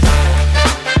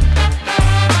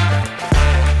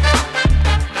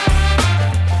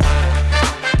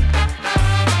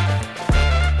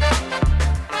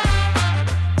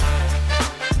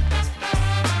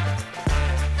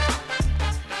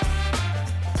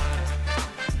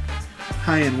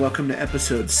Hi, and welcome to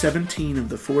episode 17 of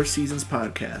the Four Seasons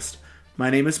podcast. My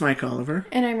name is Mike Oliver.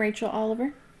 And I'm Rachel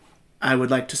Oliver. I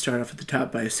would like to start off at the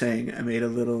top by saying I made a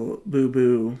little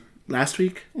boo-boo last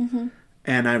week,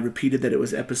 and I repeated that it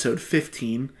was episode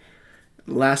 15.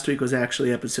 Last week was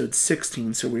actually episode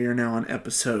 16, so we are now on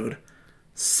episode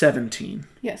 17.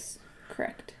 Yes,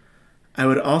 correct. I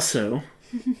would also,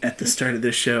 at the start of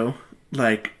this show,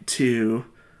 like to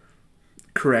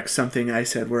correct something I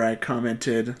said where I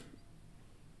commented...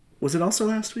 Was it also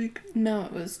last week? No,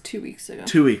 it was 2 weeks ago.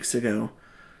 2 weeks ago.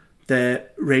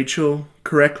 That Rachel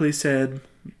correctly said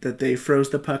that they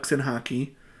froze the pucks in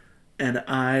hockey, and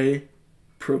I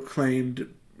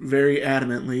proclaimed very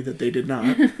adamantly that they did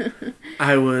not.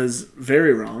 I was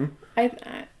very wrong.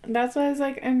 That's why I was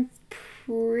like, I'm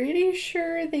pretty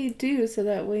sure they do, so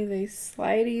that way they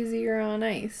slide easier on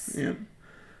ice. Yeah.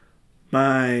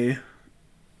 My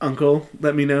uncle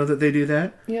let me know that they do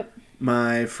that. Yep.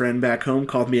 My friend back home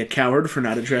called me a coward for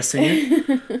not addressing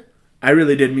it. I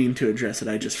really did mean to address it.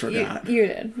 I just forgot. You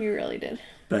did. You really did.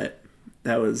 But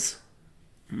that was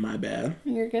my bad.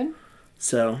 You're good.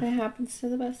 So it happens to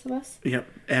the best of us. Yep.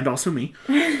 And also me.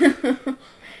 The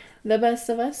best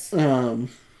of us.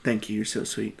 Thank you. You're so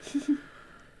sweet.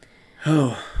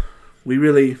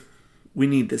 We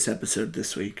need this episode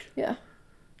this week. Yeah.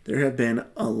 There have been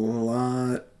a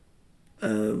lot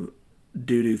of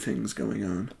doo-doo things going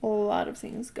on. A lot of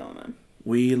things going on.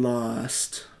 We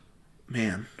lost...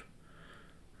 Man.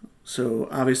 So,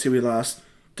 obviously we lost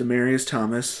Demarius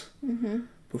Thomas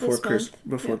before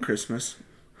Christmas.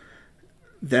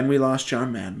 Then we lost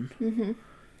John Madden.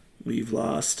 We've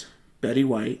lost Betty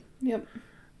White. Yep.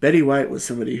 Betty White was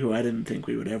somebody who I didn't think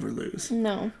we would ever lose.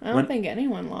 No, I don't think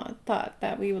anyone thought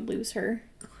that we would lose her.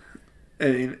 I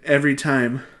mean, every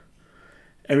time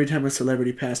a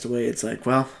celebrity passed away, it's like,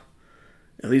 well...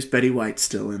 At least Betty White's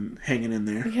still hanging in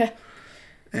there. Yeah.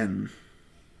 And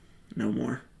no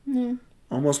more. No.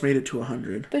 Almost made it to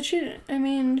 100. But she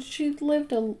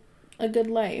lived a good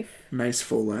life. Nice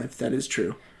full life. That is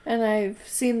true. And I've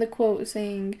seen the quote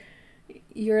saying,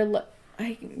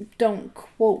 don't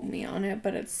quote me on it,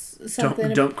 but it's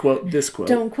something... Don't quote this quote.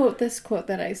 Don't quote this quote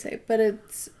that I say. But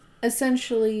it's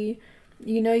essentially,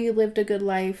 you lived a good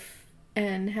life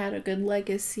and had a good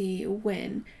legacy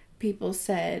when... people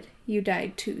said you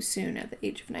died too soon at the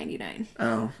age of 99.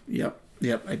 Oh, yep,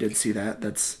 I did see that.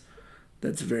 That's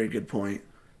a very good point.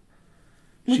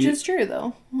 Which is true,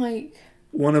 though. Like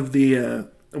one of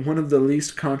the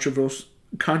least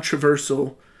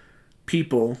controversial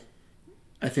people,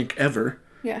 I think, ever.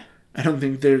 Yeah. I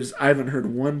haven't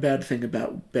heard one bad thing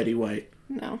about Betty White.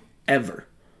 No. Ever.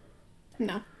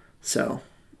 No. So,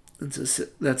 that's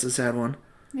a sad one.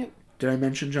 Yep. Did I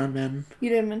mention John Madden? You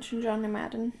didn't mention John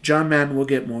Madden. John Madden we'll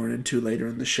get more into later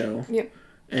in the show. Yep.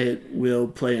 It will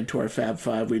play into our Fab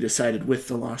Five. We decided with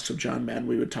the loss of John Madden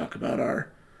we would talk about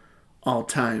our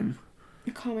all-time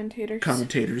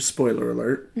commentators. Spoiler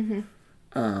alert.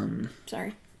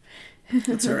 Sorry.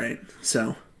 That's all right.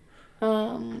 So.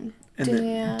 And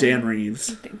then Dan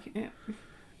Reeves. Thank you. Yeah.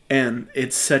 And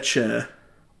it's such a...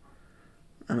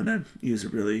 I'm going to use a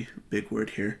really big word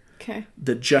here. Okay.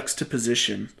 The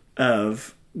juxtaposition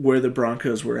of where the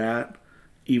Broncos were at,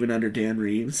 even under Dan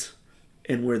Reeves,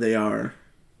 and where they are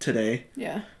today,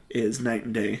 is night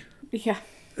and day. Yeah.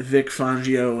 Vic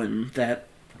Fangio and that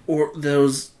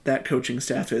coaching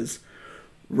staff is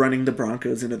running the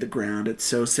Broncos into the ground. It's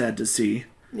so sad to see.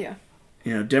 Yeah.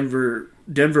 Denver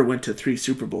went to 3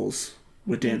 Super Bowls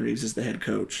with Dan Reeves as the head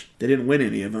coach. They didn't win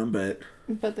any of them, but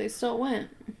they still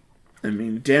went. I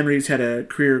mean, Dan Reeves had a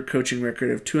career coaching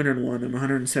record of 201 and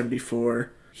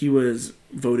 174. He was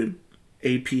voted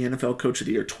AP NFL Coach of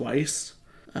the Year twice.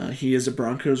 He is a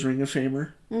Broncos Ring of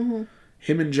Famer.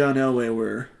 Him and John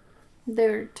Elway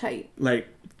they're tight. Like,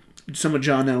 some of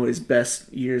John Elway's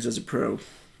best years as a pro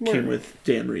came with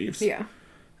Dan Reeves. Yeah.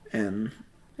 And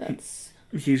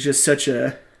he's just such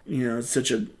a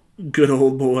good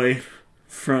old boy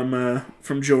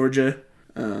from Georgia.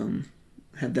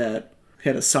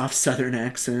 Had a soft Southern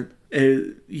accent.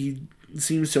 He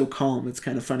seems so calm. It's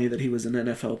kind of funny that he was an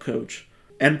NFL coach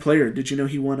and player. Did you know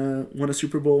he won a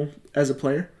Super Bowl as a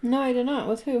player? No, I did not.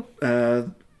 With who?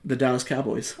 The Dallas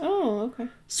Cowboys. Oh, okay.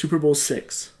 Super Bowl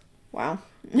 6. Wow.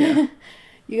 Yeah.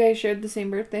 You guys shared the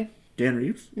same birthday? Dan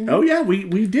Reeves? Oh, yeah,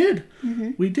 we did.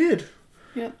 We did.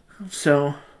 Yep.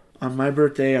 So, on my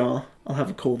birthday, I'll have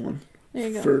a cold one. There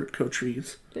you go. For Coach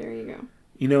Reeves. There you go.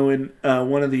 In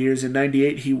one of the years, in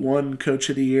 98, he won Coach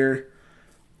of the Year.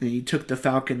 And he took the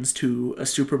Falcons to a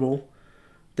Super Bowl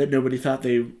that nobody thought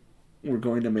they were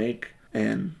going to make.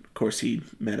 And, of course, he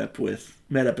met up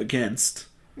against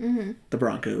the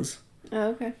Broncos. Oh,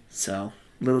 okay. So,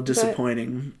 a little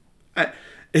disappointing.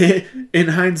 In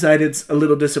hindsight, it's a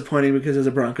little disappointing because as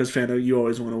a Broncos fan, you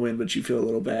always want to win, but you feel a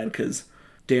little bad because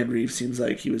Dan Reeves seems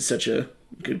like he was such a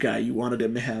good guy. You wanted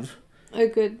him to have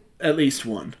at least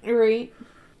one. Right.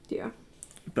 Yeah.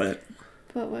 But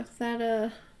with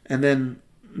that, And then,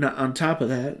 on top of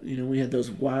that, we had those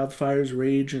wildfires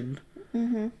rage in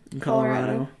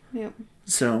Colorado. Yep.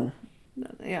 So,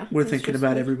 yeah. We're thinking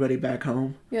about everybody back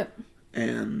home. Yep.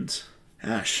 And,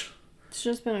 gosh. It's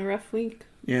just been a rough week.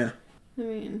 Yeah. I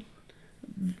mean.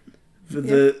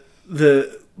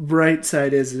 The bright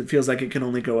side is it feels like it can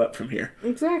only go up from here.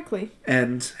 Exactly.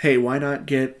 And, hey, why not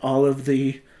get all of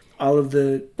the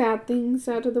bad things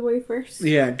out of the way first?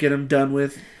 Yeah, get them done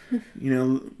with.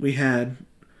 We had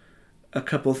a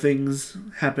couple things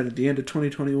happen at the end of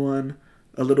 2021,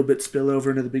 a little bit spill over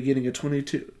into the beginning of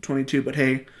 22, but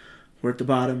hey, we're at the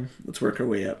bottom. Let's work our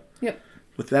way up. Yep.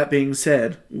 With that being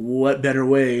said, what better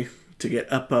way to get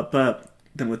up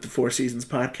than with the Four Seasons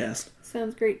podcast?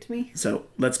 Sounds great to me. So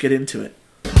let's get into it.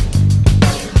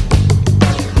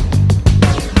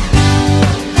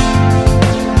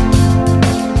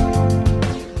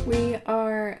 We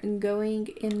are going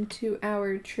into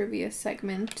our trivia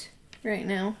segment right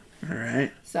now. All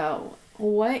right. So,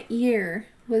 what year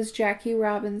was Jackie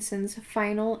Robinson's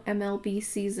final MLB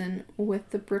season with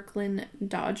the Brooklyn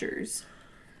Dodgers?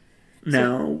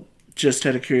 Now, just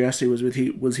out of curiosity,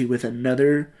 was he with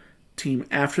another team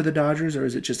after the Dodgers, or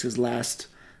is it just his last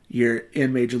year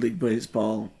in Major League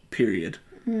Baseball, period?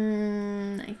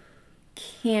 I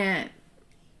can't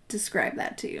describe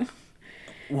that to you.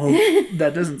 Well,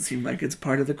 that doesn't seem like it's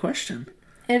part of the question.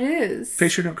 It is.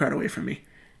 Face your note card away from me.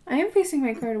 I am facing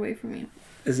my card away from you.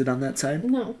 Is it on that side?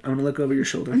 No. I'm going to look over your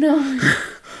shoulder. No.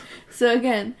 So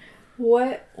again,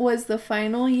 what was the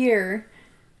final year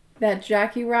that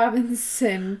Jackie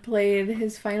Robinson played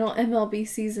his final MLB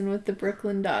season with the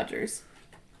Brooklyn Dodgers?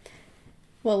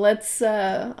 Well,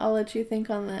 I'll let you think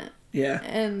on that. Yeah.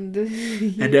 And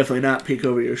definitely not peek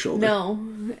over your shoulder. No.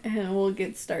 And we'll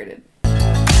get started.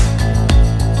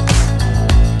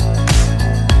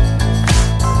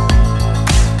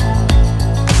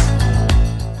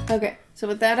 Okay, so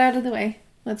with that out of the way,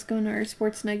 let's go into our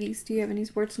sports nuggies. Do you have any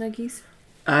sports nuggies?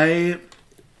 I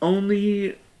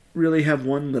only really have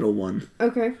one little one.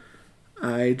 Okay.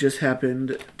 I just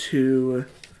happened to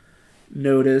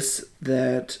notice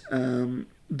that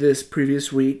this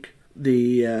previous week,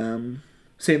 the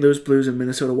St. Louis Blues and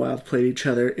Minnesota Wild played each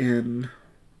other in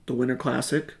the Winter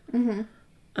Classic.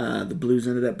 Mm-hmm. The Blues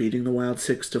ended up beating the Wild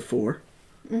 6-4.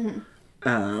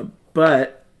 Mm-hmm.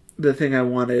 But the thing I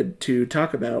wanted to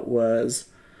talk about was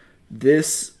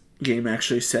this game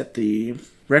actually set the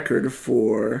record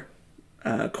for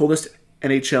coldest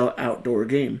NHL outdoor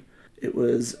game. It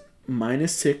was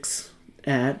 -6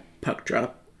 at puck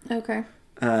drop. Okay.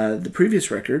 The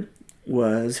previous record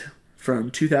was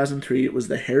from 2003. It was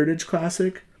the Heritage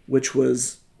Classic, which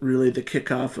was really the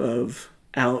kickoff of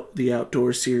the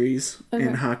outdoor series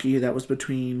in hockey. That was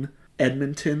between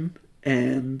Edmonton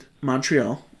and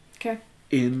Montreal. Okay.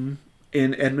 In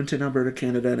Edmonton, Alberta,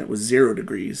 Canada, and it was 0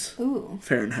 degrees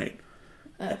Fahrenheit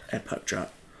at puck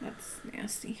drop. That's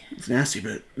nasty. It's nasty,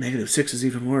 but -6 is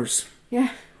even worse.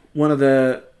 Yeah. One of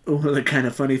the kind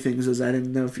of funny things is I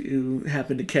didn't know if you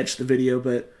happened to catch the video,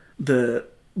 but the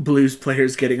Blues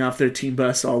players getting off their team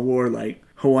bus all wore like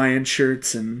Hawaiian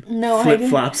shirts and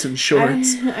flip-flops and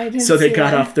shorts. I didn't so they see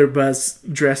got that. off their bus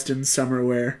dressed in summer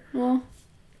wear. Well,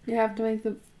 you have to make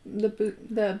the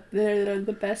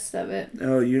best of it.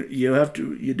 Oh, you have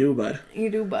to. You do, bud. You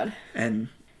do, bud. And,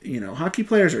 hockey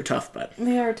players are tough, bud.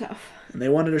 They are tough. And they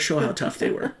wanted to show how tough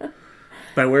they were.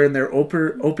 By wearing their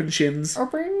open shins,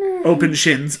 open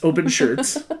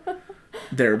shirts,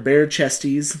 their bare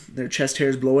chesties, their chest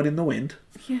hairs blowing in the wind.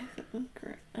 Yeah,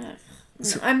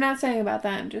 so, I'm not saying about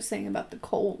that. I'm just saying about the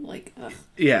cold. Like, ugh.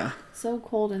 Yeah. So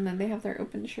cold, and then they have their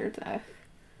open shirts.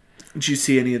 Did you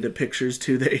see any of the pictures,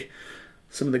 too?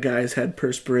 Some of the guys had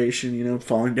perspiration,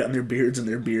 falling down their beards, and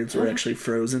their beards were actually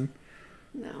frozen.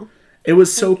 No. It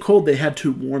was so cold they had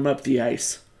to warm up the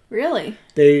ice. Really?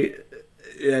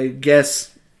 I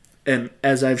guess, and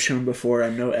as I've shown before,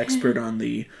 I'm no expert on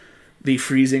the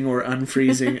freezing or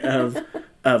unfreezing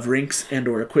of rinks and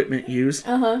or equipment used.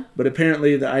 Uh-huh. But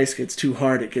apparently the ice gets too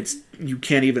hard. You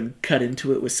can't even cut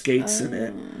into it with skates,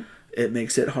 and it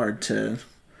makes it hard to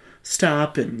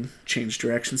stop and change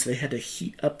directions. They had to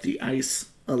heat up the ice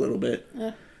a little bit.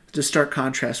 To stark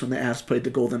contrast when the Avs played the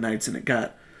Golden Knights and it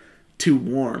got too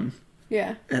warm.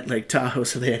 Yeah. At Lake Tahoe,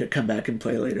 so they had to come back and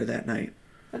play later that night.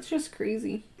 That's just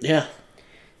crazy. Yeah.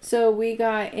 So we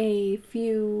got a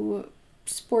few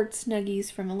sports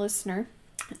nuggies from a listener.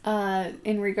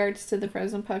 In regards to the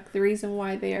frozen puck, the reason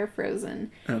why they are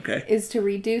frozen Okay. is to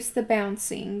reduce the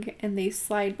bouncing, and they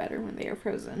slide better when they are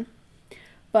frozen.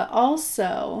 But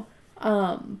also,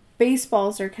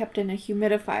 baseballs are kept in a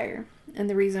humidifier, and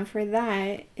the reason for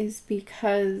that is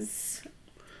because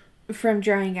from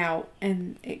drying out,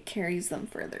 and it carries them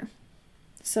further.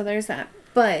 So there's that.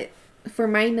 But for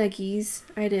my nuggies,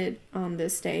 I did on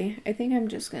this day. I think I'm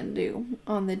just gonna do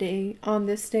on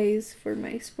this days for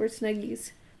my sports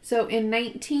nuggies. So in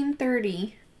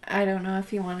 1930, I don't know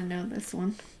if you want to know this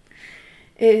one,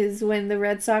 is when the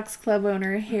Red Sox club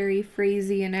owner Harry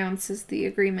Frazee announces the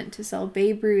agreement to sell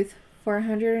Babe Ruth for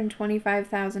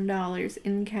 $125,000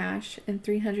 in cash and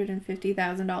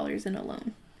 $350,000 in a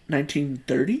loan.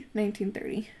 1930?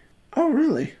 1930. Oh,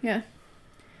 really? Yeah.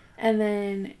 And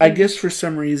then... I guess for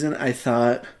some reason I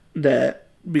thought that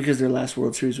because their last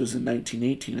World Series was in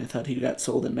 1918, I thought he got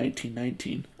sold in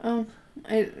 1919. Oh,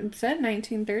 it said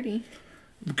 1930.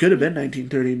 Could have been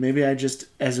 1930. Maybe I just,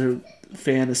 as a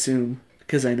fan, assume,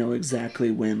 because I know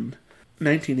exactly when.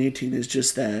 1918 is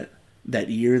just that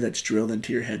year that's drilled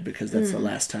into your head because that's the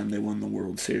last time they won the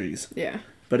World Series. Yeah.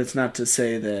 But it's not to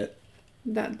say that...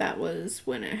 That was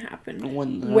when it happened.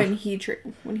 When he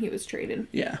was traded.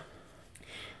 Yeah.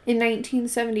 In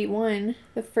 1971,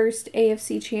 the first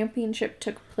AFC championship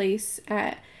took place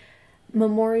at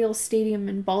Memorial Stadium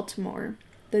in Baltimore.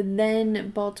 The then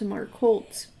Baltimore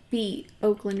Colts beat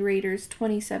Oakland Raiders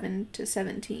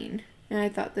 27-17. And I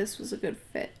thought this was a good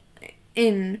fit.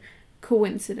 In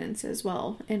coincidence as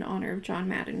well, in honor of John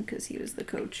Madden, because he was the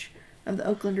coach of the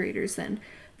Oakland Raiders then.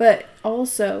 But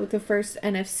also the first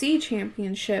NFC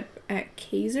championship at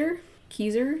Kaiser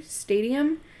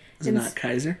Stadium. Is it not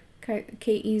Kaiser?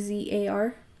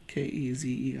 K-E-Z-A-R.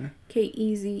 K-E-Z-E-R.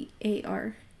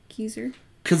 K-E-Z-A-R. Kaiser.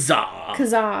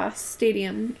 Kazaa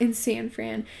Stadium in San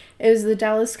Fran. It was the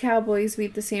Dallas Cowboys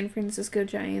beat the San Francisco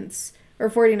Giants, or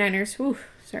 49ers.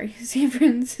 San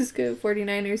Francisco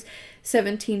 49ers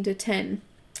 17-10.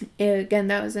 Again,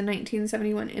 that was in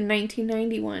 1971. In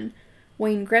 1991,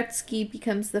 Wayne Gretzky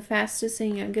becomes the fastest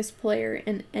and youngest player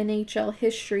in NHL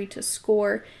history to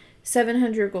score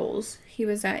 700 goals. He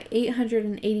was at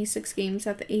 886 games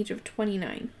at the age of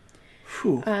 29.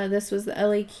 This was the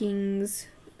LA Kings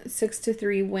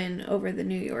 6-3 win over the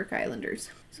New York Islanders.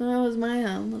 So that was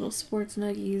my little sports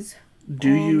nuggies.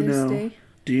 Do you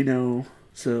know,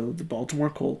 so the Baltimore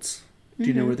Colts, do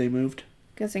you know where they moved?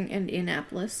 Guessing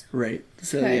Indianapolis. Right.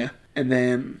 So, yeah. And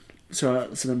then, so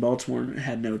then Baltimore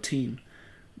had no team.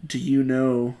 Do you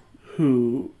know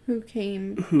who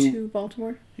came to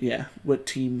Baltimore? Yeah. What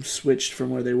team switched from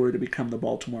where they were to become the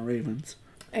Baltimore Ravens?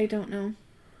 I don't know.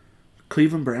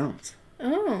 Cleveland Browns.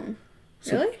 Oh.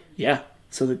 Really? Yeah.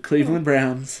 So the Cleveland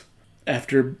Browns,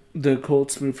 after the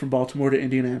Colts moved from Baltimore to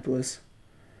Indianapolis,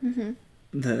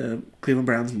 the Cleveland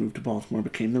Browns moved to Baltimore,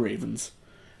 became the Ravens.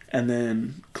 And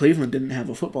then Cleveland didn't have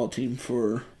a football team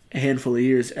for a handful of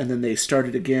years, and then they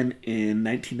started again in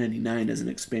 1999 as an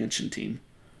expansion team.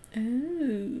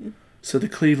 Oh. So the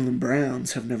Cleveland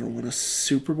Browns have never won a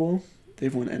Super Bowl.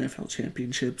 They've won NFL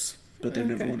championships, but they've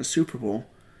never won a Super Bowl.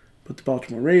 But the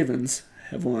Baltimore Ravens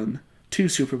have won 2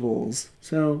 Super Bowls.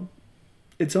 So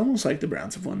it's almost like the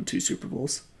Browns have won 2 Super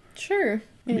Bowls. Sure.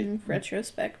 In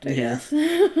retrospect, I guess.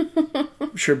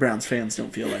 I'm sure Browns fans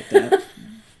don't feel like that.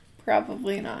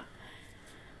 Probably not.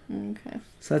 Okay.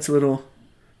 So that's a little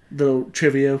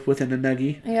trivia within a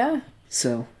nuggie. Yeah.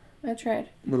 So I tried.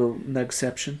 Little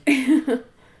nugception.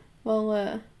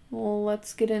 Well,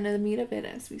 let's get into the meat of it,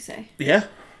 as we say. Yeah.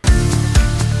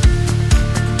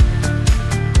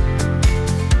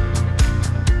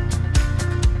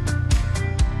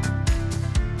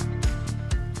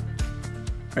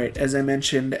 All right, as I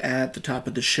mentioned at the top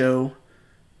of the show,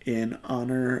 in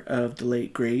honor of the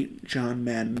late, great John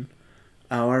Madden,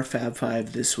 our Fab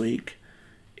Five this week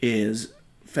is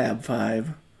Fab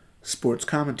Five sports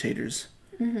commentators.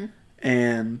 Mm-hmm.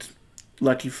 And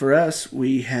lucky for us,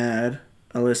 we had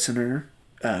a listener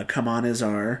come on as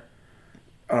our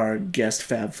guest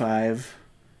Fab Five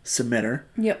submitter.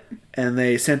 Yep. And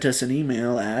they sent us an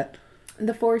email at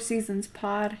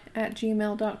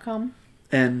thefourseasonspod@gmail.com.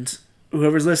 And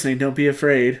whoever's listening, don't be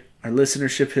afraid. Our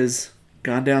listenership has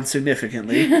gone down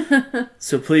significantly.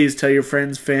 So please tell your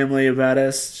friends, family about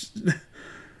us.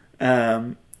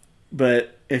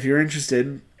 But if you're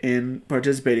interested in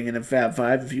participating in a Fab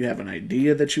Five, if you have an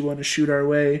idea that you want to shoot our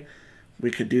way, we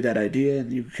could do that idea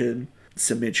and you could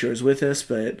submit yours with us.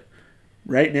 But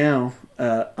right now,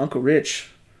 Uncle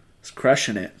Rich is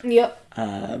crushing it. Yep.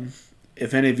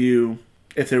 If any of you,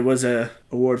 if there was a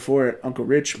award for it, Uncle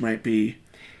Rich might be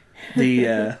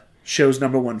the show's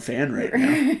 #1 fan right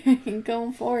now.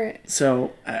 Going for it.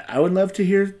 So I would love to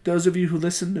hear those of you who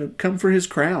listen to come for his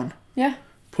crown. Yeah.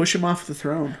 Push him off the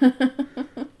throne.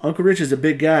 Uncle Rich is a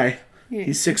big guy. Yeah.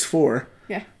 He's 6'4".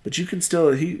 Yeah. But you can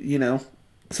still,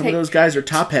 some of those guys are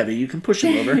top heavy. You can push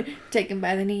him over. Take him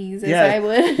by the knees, as I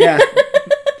would. Yeah.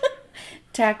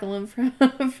 Tackle him from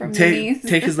the knees.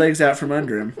 Take his legs out from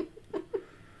under him.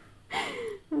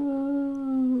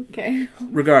 Okay.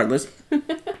 Regardless.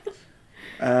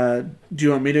 Do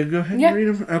you want me to go ahead and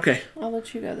read them? Okay. I'll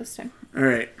let you go this time. All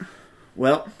right.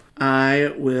 Well,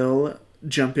 I will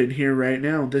jump in here right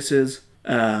now. This is...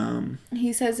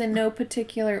 he says in no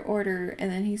particular order,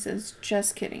 and then he says,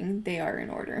 just kidding, they are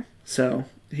in order. So,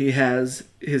 he has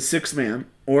his 6 men,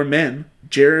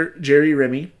 Jerry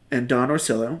Remy and Don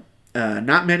Orsillo.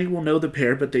 Not many will know the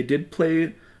pair, but they did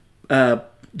play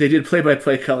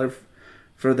play-by-play color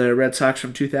for the Red Sox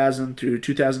from 2000 through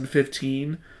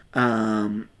 2015.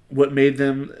 What made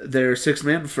them their 6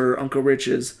 men for Uncle Rich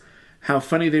is how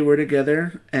funny they were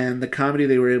together and the comedy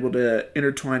they were able to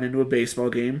intertwine into a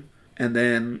baseball game. And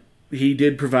then he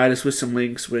did provide us with some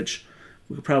links, which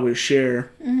we could probably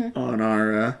share on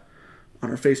our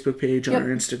Facebook page, on our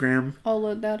Instagram. I'll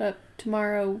load that up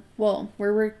tomorrow. Well,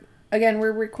 we're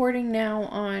recording now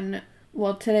on,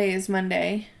 today is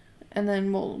Monday, and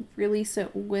then we'll release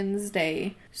it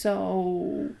Wednesday.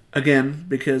 So again,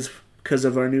 because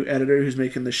of our new editor who's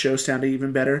making the show sound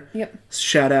even better. Yep.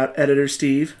 Shout out Editor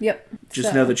Steve. Yep.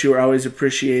 Just know that you are always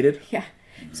appreciated. Yeah.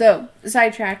 So,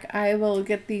 sidetrack, I will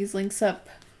get these links up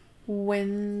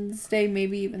Wednesday,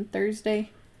 maybe even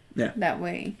Thursday. Yeah. That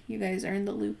way you guys are in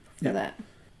the loop for that.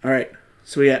 All right.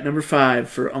 So we got number 5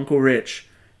 for Uncle Rich,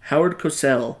 Howard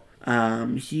Cosell.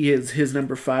 He is his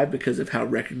number 5 because of how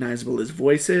recognizable his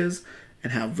voice is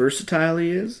and how versatile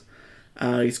he is.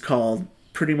 He's called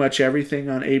pretty much everything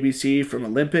on ABC, from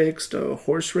Olympics to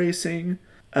horse racing.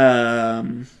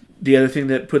 The other thing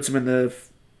that puts him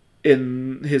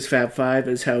in his Fab 5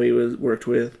 is how he worked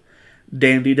with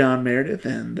Dandy Don Meredith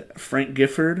and Frank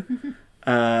Gifford.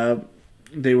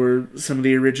 They were some of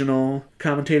the original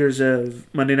commentators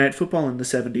of Monday Night Football in the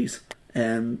 70s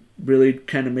and really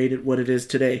kind of made it what it is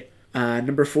today.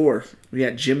 Number 4, we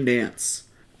got Jim Nantz.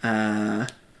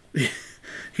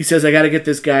 He says, I got to get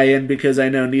this guy in because I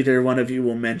know neither one of you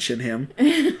will mention him.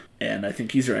 And I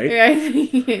think he's right. Yeah, I think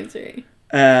he is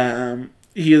right.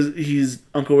 He's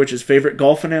Uncle Rich's favorite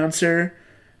golf announcer,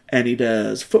 and he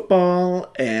does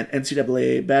football and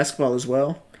NCAA basketball as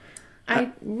well.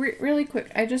 Really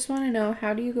quick, I just want to know,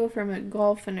 how do you go from a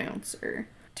golf announcer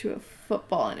to a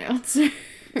football announcer?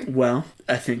 Well,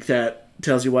 I think that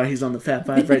tells you why he's on the Fab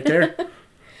 5 right there.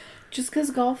 Just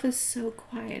because golf is so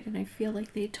quiet, and I feel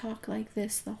like they talk like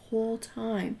this the whole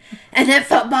time. And then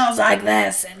football's like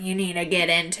this, and you need to get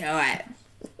into it.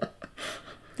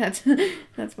 That's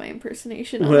my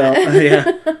impersonation of that.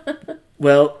 Yeah.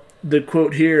 Well, the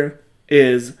quote here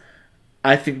is,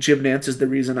 I think Jim Nantz is the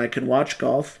reason I can watch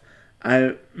golf.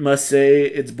 I must say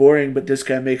it's boring, but this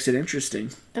guy makes it interesting.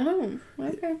 Oh,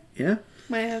 okay. Yeah.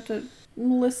 Might have to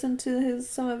listen to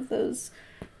some of those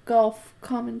golf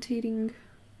commentating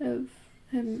of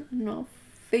him, and I'll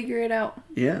figure it out.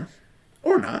 Yeah.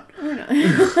 Or not.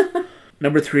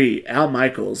 Number 3, Al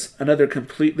Michaels, another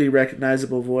completely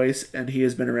recognizable voice, and he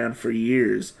has been around for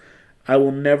years. I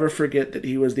will never forget that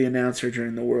he was the announcer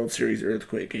during the World Series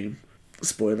Earthquake game.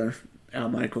 Spoiler, Al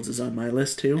Michaels is on my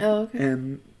list too. Oh, okay.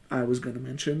 And I was going to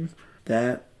mention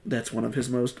that that's one of his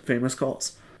most famous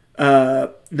calls.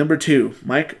 Number 2,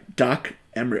 Mike Doc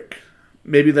Emmerich.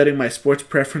 Maybe letting my sports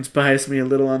preference bias me a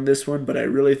little on this one, but I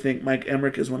really think Mike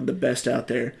Emmerich is one of the best out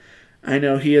there. I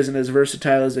know he isn't as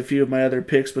versatile as a few of my other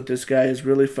picks, but this guy is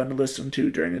really fun to listen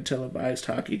to during a televised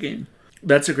hockey game.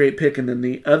 That's a great pick. And then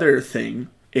the other thing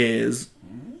is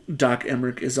Doc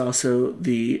Emmerich is also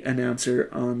the announcer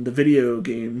on the video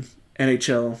game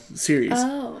NHL series.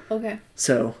 Oh, okay.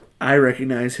 So I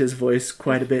recognize his voice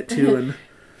quite a bit too. And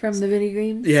from the video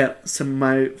games? Yeah, some of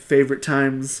my favorite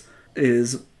times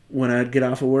is when I'd get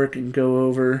off of work and go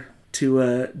over to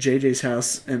JJ's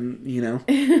house, and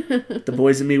the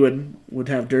boys and me would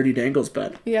have Dirty Dangles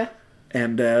bet. Yeah.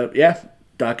 And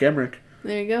Doc Emmerich.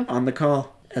 There you go. On the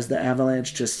call as the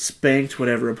Avalanche just spanked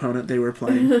whatever opponent they were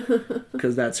playing,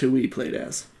 because that's who we played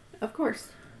as. Of course.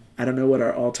 I don't know what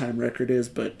our all-time record is,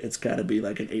 but it's got to be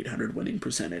like an 800 winning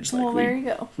percentage. Well, there you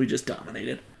go. We just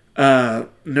dominated.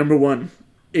 Number 1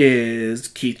 is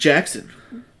Keith Jackson.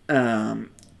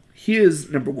 He is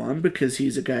number 1 because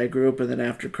he's a guy I grew up with, and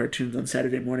after cartoons on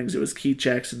Saturday mornings, it was Keith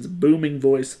Jackson's booming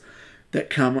voice that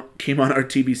came on our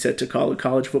TV set to call a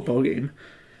college football game.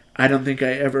 I don't think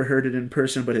I ever heard it in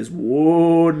person, but his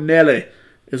 "Whoa, Nelly"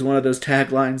 is one of those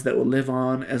taglines that will live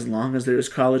on as long as there's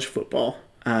college football.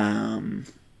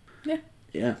 Yeah.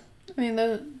 Yeah. I mean,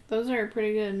 those are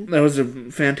pretty good. That was a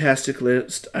fantastic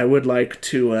list. I would like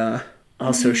to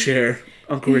also share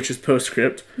Uncle Rich's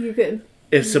postscript. You could.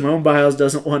 If Simone Biles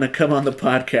doesn't want to come on the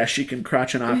podcast, she can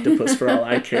crotch an octopus for all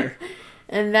I care.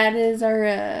 And that is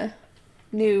our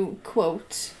new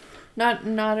quote. Not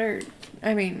our...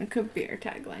 I mean, it could be our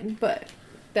tagline, but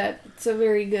that's a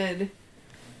very good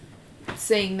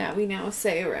saying that we now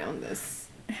say around this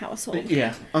household.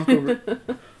 Yeah,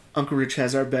 Uncle Rich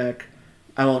has our back.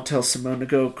 I won't tell Simone to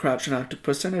go crotch an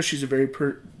octopus. I know she's a very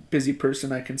busy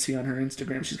person. I can see on her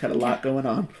Instagram she's got a lot going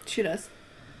on. She does.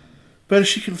 But if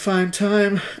she can find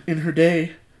time in her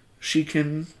day, she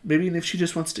can, maybe if she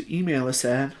just wants to email us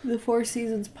at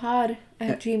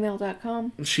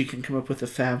thefourseasonspod@gmail.com. She can come up with a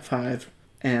Fab 5,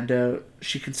 and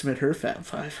she can submit her Fab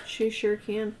 5. She sure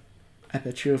can. I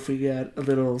bet you if we got a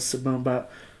little Simone Biles...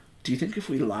 Do you think if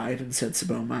we lied and said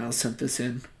Simone Biles sent this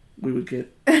in, we would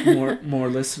get more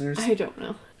listeners? I don't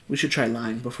know. We should try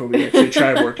lying before we actually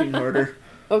try working harder.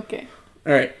 Okay.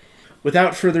 All right.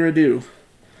 Without further ado,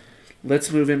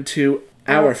 let's move into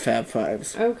our Fab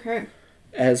Fives. Okay.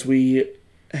 As we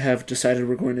have decided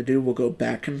we're going to do, we'll go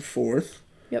back and forth.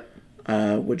 Yep.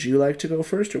 Would you like to go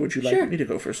first, or would you like me to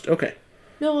go first? Okay.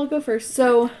 No, I'll go first.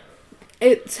 So,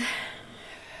 it's...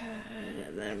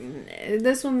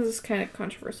 this one is kind of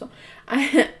controversial.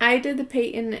 I did the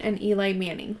Peyton and Eli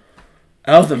Manning.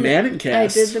 Oh, the Manning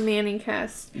cast. I did the Manning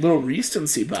cast. Little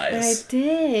recency bias. I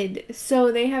did.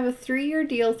 So they have a 3-year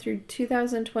deal through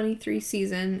 2023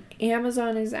 season.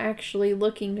 Amazon is actually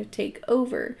looking to take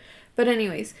over. But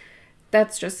anyways,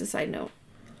 that's just a side note.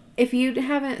 If you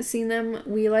haven't seen them,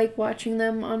 we like watching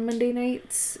them on Monday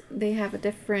nights. They have a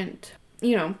different,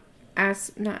 not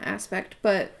aspect,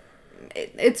 but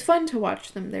it's fun to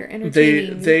watch them. They're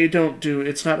entertaining. They don't do,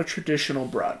 it's not a traditional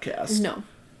broadcast. No.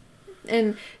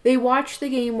 And they watch the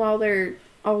game while they're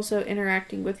also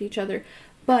interacting with each other.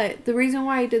 But the reason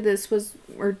why I did this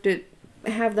did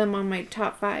have them on my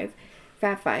top 5,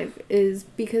 Fab 5, is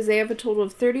because they have a total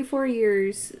of 34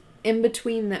 years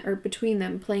between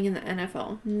them playing in the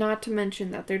NFL. Not to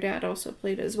mention that their dad also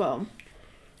played as well.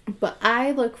 But I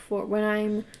look for, when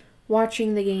I'm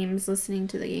watching the games, listening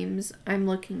to the games, I'm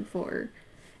looking for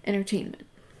entertainment.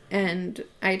 And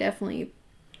I definitely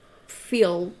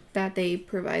feel that they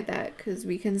provide that, because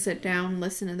we can sit down,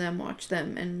 listen to them, watch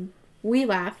them, and we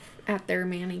laugh at their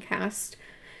Manning cast.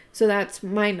 So that's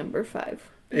my number 5.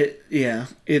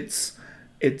 It's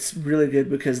really good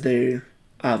because they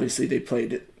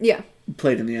played it. Yeah.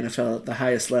 Played in the NFL at the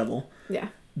highest level. Yeah.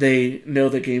 They know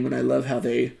the game, and I love how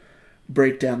they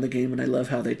break down the game, and I love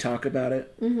how they talk about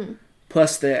it. Mm-hmm.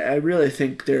 Plus, I really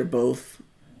think they're both...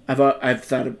 I've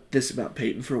thought of this about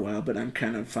Peyton for a while, but I'm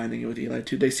kind of finding it with Eli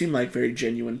too. They seem like very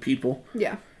genuine people.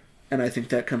 Yeah. And I think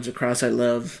that comes across. I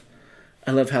love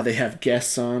how they have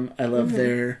guests on. I love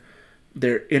their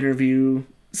interview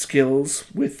skills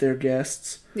with their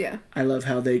guests. Yeah. I love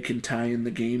how they can tie in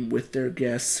the game with their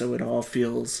guests, so it all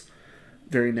feels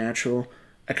very natural.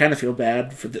 I kind of feel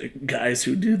bad for the guys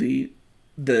who do the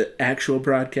actual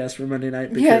broadcast for Monday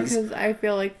night, because I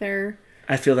feel like they're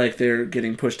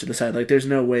getting pushed to the side. Like, there's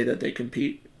no way that they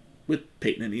compete with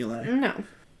Peyton and Eli. No.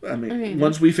 I mean,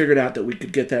 once we figured out that we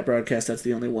could get that broadcast, that's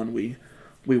the only one we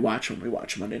watch when we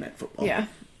watch Monday Night Football. Yeah.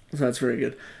 So that's very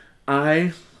good.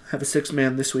 I have a 6th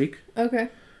man this week. Okay.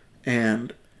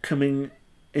 And coming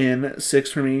in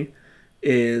 6 for me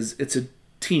it's a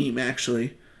team,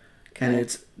 actually. Okay. And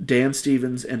it's Dan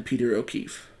Stevens and Peter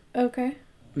O'Keefe. Okay.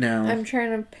 Now, I'm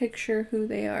trying to picture who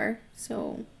they are,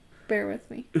 so... bear with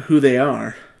me. Who they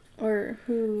are, or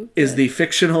who is the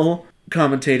fictional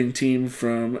commentating team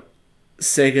from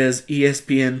Sega's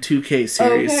ESPN 2K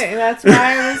series. Okay, that's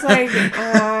why I was like,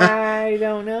 I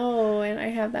don't know, and I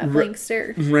have that blank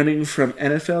stare. Running from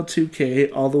NFL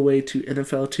 2K all the way to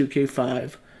NFL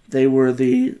 2K5, they were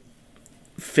the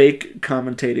fake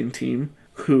commentating team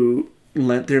who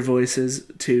lent their voices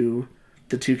to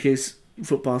the 2K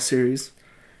football series,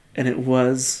 and it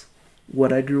was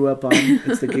what I grew up on.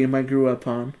 It's the game I grew up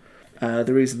on.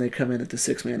 The reason they come in at the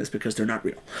 6 man is because they're not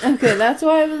real. Okay, that's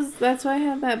why I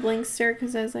had that blank stare,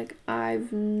 because I was like,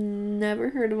 I've never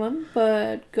heard of them,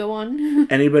 but go on.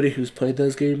 Anybody who's played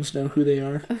those games know who they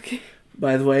are. Okay.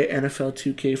 By the way, NFL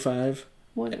 2K5.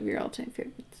 One of your all-time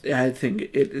favorites. I think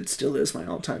it still is my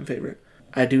all-time favorite.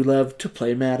 I do love to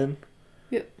play Madden.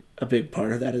 Yep. A big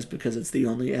part of that is because it's the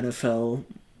only NFL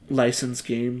licensed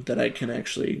game that I can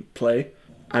actually play.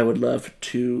 I would love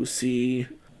to see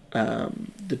the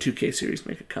 2K series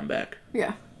make a comeback.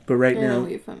 Yeah. But right now...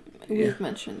 We've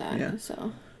mentioned that,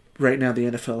 so... right now the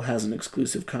NFL has an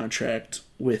exclusive contract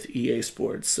with EA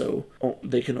Sports, so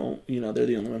they can, they're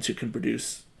the only ones who can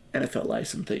produce NFL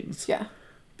licensed things. Yeah.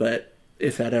 But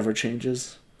if that ever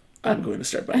changes, I'm going to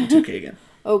start buying 2K again.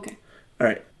 Okay. All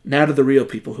right. Now to the real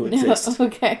people who exist.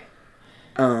 Okay.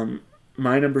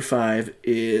 My number 5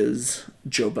 is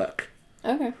Joe Buck.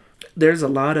 Okay. There's a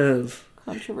lot of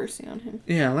controversy on him.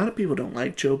 Yeah, a lot of people don't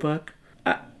like Joe Buck.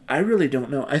 I really don't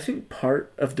know. I think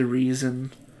part of the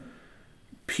reason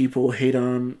people hate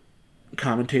on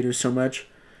commentators so much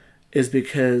is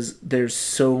because there's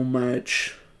so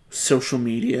much social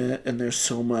media and there's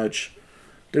so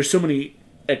many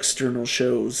external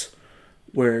shows,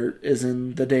 where as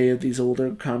in the day of these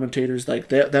older commentators, like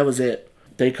that was it.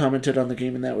 They commented on the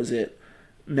game and that was it.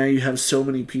 Now you have so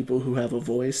many people who have a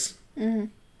voice,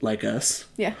 like us.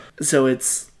 Yeah. So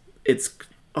it's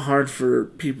hard for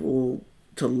people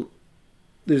to.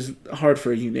 There's hard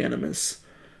for a unanimous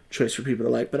choice for people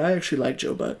to like, but I actually like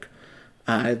Joe Buck.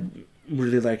 I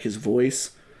really like his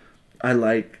voice. I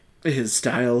like his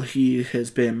style.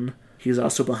 He's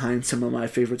also behind some of my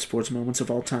favorite sports moments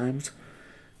of all times.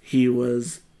 He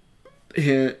was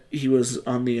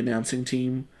on the announcing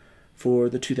team for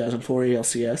the 2004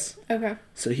 ALCS. Okay.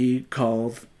 So he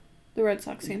called the Red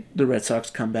Sox team. The Red Sox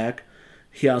comeback.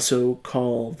 He also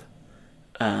called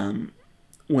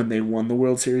when they won the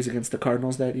World Series against the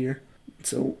Cardinals that year.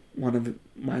 So one of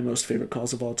my most favorite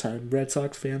calls of all time. Red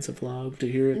Sox fans have logged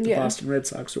to hear it. The Boston Red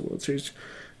Sox or World Series.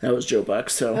 That was Joe Buck.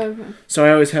 So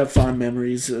I always have fond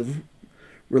memories of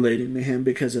relating to him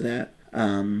because of that.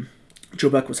 Joe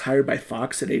Buck was hired by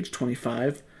Fox at age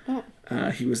 25. Oh.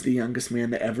 He was the youngest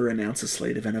man to ever announce a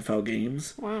slate of NFL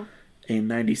games. Wow. In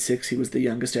 96, he was the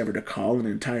youngest ever to call an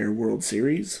entire World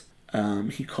Series.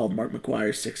 He called Mark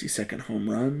McGwire's 60-second home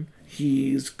run.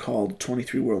 He's called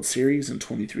 23 World Series and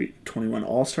 21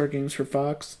 All-Star games for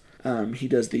Fox. He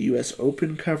does the U.S.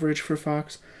 Open coverage for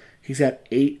Fox. He's got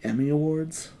 8 Emmy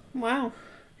Awards. Wow.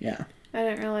 Yeah. I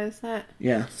didn't realize that.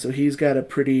 Yeah, so he's got a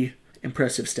pretty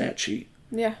impressive stat sheet.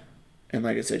 Yeah. And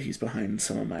like I said, he's behind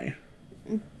some of my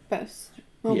best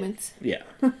moments. Yeah.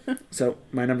 So,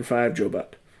 my number 5, Joe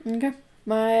Buck. Okay.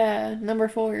 My number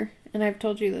 4, and I've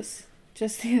told you this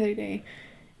just the other day,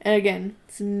 and again,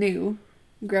 it's new,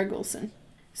 Greg Olsen.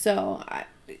 So,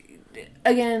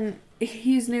 again,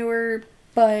 he's newer,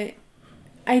 but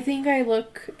I think I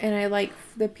look and I like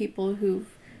the people who've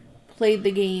played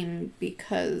the game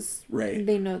because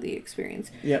they know the experience.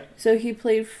 Yep. So he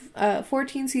played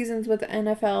 14 seasons with the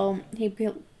NFL. He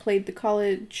played the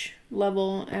college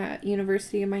level at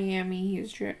University of Miami. He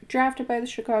was drafted by the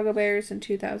Chicago Bears in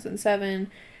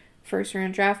 2007, first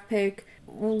round draft pick.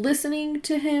 Listening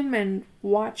to him and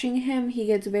watching him, he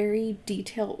gets very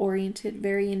detail oriented,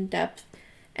 very in depth.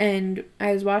 And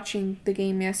I was watching the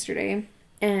game yesterday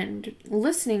and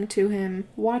listening to him,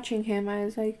 watching him, I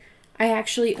was like, I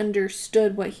actually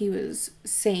understood what he was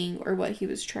saying or what he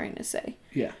was trying to say.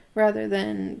 Yeah. Rather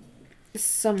than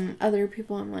some other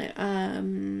people, I'm like,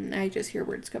 I just hear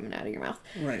words coming out of your mouth.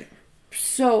 Right.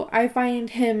 So I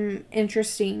find him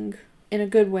interesting in a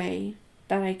good way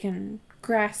that I can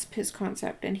grasp his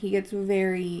concept, and he gets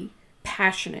very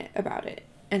passionate about it.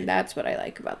 And that's what I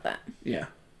like about that. Yeah.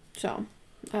 So,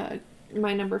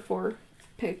 my number 4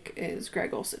 pick is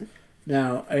Greg Olsen.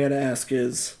 Now, I gotta ask,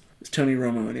 is Tony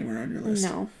Romo anywhere on your list?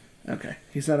 No. Okay.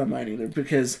 He's not on mine either,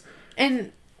 because...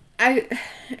 And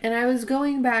I was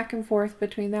going back and forth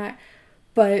between that,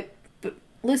 but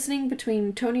listening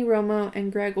between Tony Romo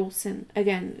and Greg Olsen,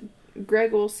 again,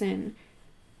 Greg Olsen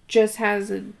just has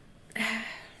a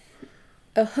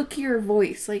hookier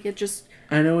voice. Like, it just...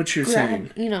 I know what you're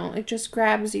saying. It just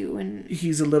grabs you, and...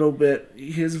 His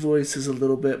voice is a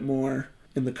little bit more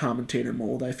in the commentator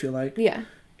mold, I feel like. Yeah.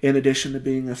 In addition to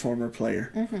being a former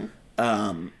player.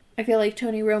 Mm-hmm. I feel like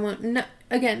Tony Romo...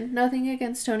 again, nothing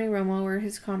against Tony Romo or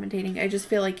his commentating. I just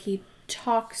feel like he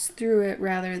talks through it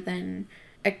rather than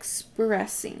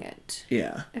expressing it.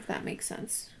 Yeah. If that makes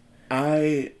sense.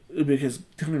 Because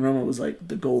Tony Romo was like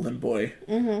the golden boy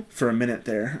for a minute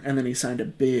there. And then he signed a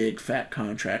big fat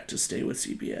contract to stay with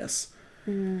CBS.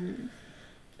 Mm.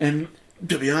 And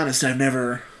to be honest, I've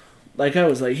never... I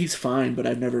was like, he's fine, but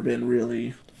I've never been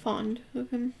really... fond of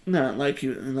him. No, he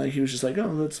was just like,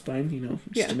 oh, that's fine,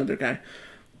 just another guy.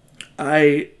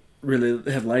 I really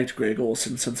have liked Greg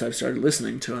Olsen since I've started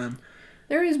listening to him.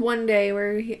 There was one day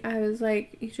where I was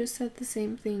like, he just said the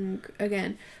same thing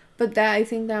again. But I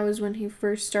think that was when he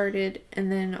first started,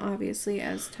 and then obviously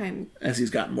as he's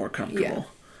gotten more comfortable. Yeah.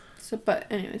 So, but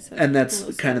anyways. And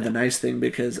that's kind of the nice thing,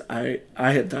 because I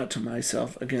had thought to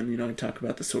myself, again, I talk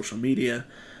about the social media,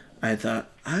 I thought,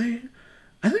 I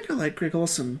think I like Greg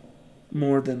Olsen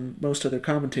more than most other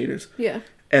commentators. Yeah.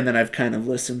 And then I've kind of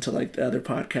listened to like the other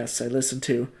podcasts I listen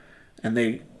to, and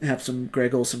they have some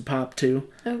Greg Olson pop too.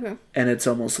 Okay. And it's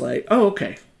almost like, oh,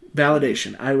 okay,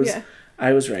 validation. I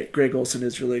was right. Greg Olson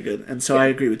is really good, and so I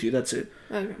agree with you. That's it.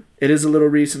 Okay. It is a little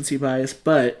recency bias,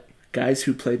 but guys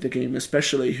who played the game,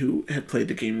 especially who had played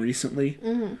the game recently,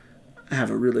 have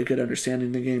a really good understanding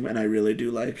of the game, and I really do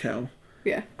like how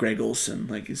Greg Olson,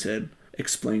 like you said,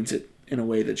 explains it in a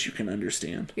way that you can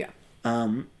understand. Yeah.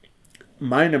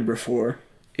 My number 4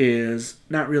 is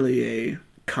not really a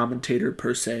commentator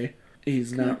per se.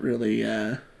 He's not really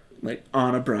like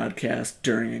on a broadcast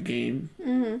during a game,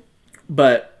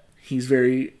 but he's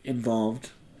very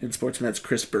involved in sports, and that's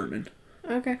Chris Berman.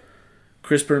 Okay.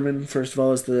 Chris Berman, first of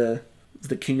all, is the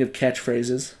king of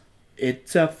catchphrases.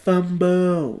 It's a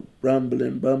fumble,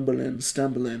 rumbling, bumbling,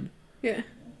 stumbling. Yeah.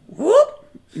 Whoop!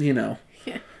 You know.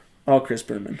 Yeah. All Chris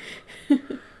Berman.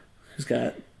 He's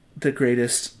got the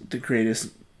greatest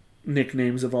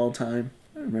nicknames of all time.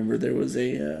 I remember there was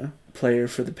a player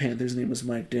for the Panthers. His name was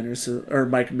Mike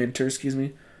Minter, excuse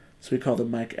me. So we called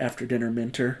him Mike After Dinner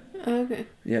Minter. Okay.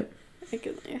 Yep. I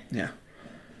could, Yeah.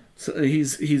 So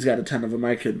he's got a ton of them.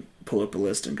 I could pull up a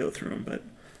list and go through them, but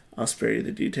I'll spare you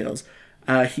the details.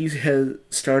 He has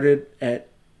started at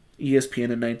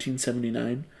ESPN in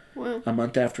 1979, a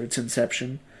month after its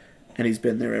inception, and he's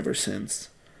been there ever since.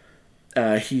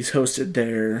 He's hosted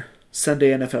their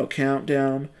Sunday NFL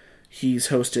Countdown. He's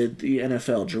hosted the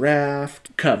NFL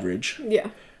Draft coverage. Yeah.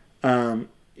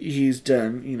 He's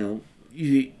done,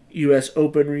 U.S.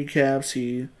 Open recaps.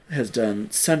 He has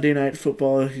done Sunday Night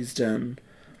Football. He's done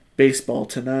Baseball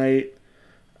Tonight.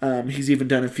 He's even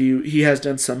done he has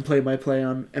done some play-by-play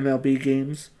on MLB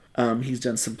games. He's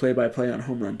done some play-by-play on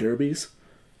home run derbies.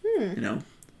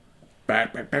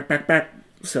 Back.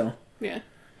 So. Yeah.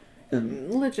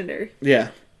 And, legendary. Yeah.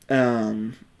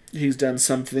 He's done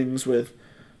some things with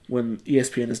when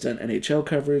ESPN has done NHL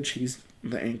coverage. He's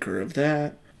the anchor of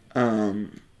that.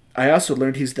 I also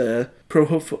learned he's the Pro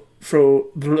Football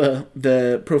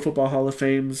Hall of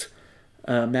Fame's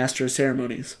Master of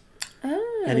Ceremonies.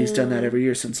 Oh. And he's done that every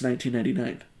year since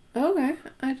 1999. Okay.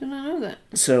 I did not know that.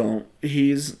 So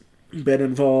he's been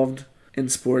involved in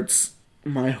sports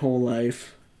my whole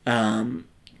life.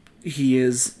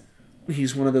 He's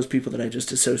one of those people that I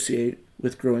just associate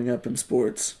with growing up in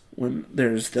sports. When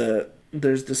there's the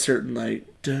certain like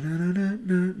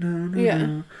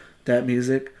that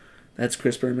music, that's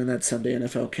Chris Berman. That's Sunday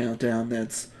NFL Countdown.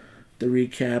 That's the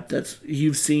recap. That's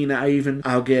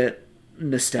I'll get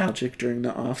nostalgic during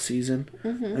the off season,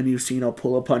 and I'll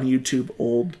pull up on YouTube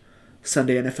old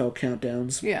Sunday NFL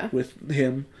Countdowns with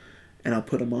him, and I'll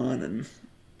put them on and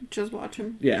just watch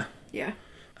him. Yeah.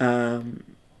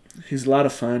 He's a lot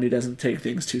of fun. He doesn't take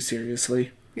things too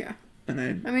seriously. Yeah. And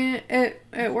I mean,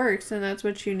 it works, and that's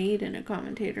what you need in a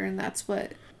commentator, and that's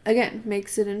what, again,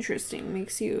 makes it interesting,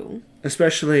 makes you...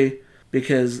 Especially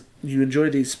because you enjoy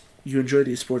these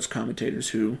sports commentators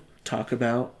who talk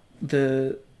about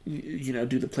do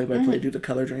the play-by-play, do the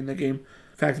color during the game.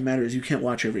 Fact of the matter is you can't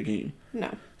watch every game.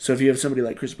 No. So if you have somebody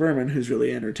like Chris Berman who's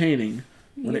really entertaining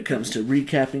when it comes to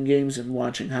recapping games and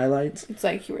watching highlights... It's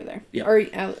like you were there. Yeah. Or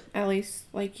at least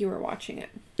like you were watching it.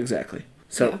 Exactly.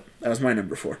 So that was my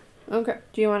number 4. Okay.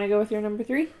 Do you want to go with your number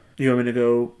 3? You want me to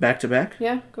go back to back?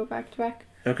 Yeah, go back to back.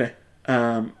 Okay.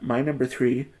 My number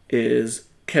 3 is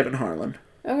Kevin Harlan.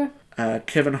 Okay.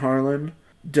 Kevin Harlan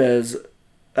does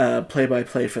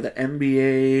play-by-play for the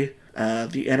NBA,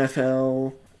 the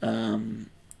NFL, and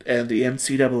the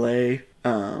NCAA.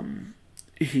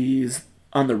 He's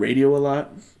on the radio a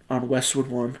lot on Westwood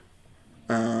One.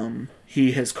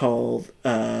 He has called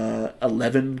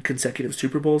 11 consecutive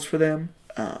Super Bowls for them.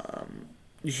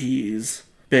 He's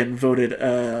been voted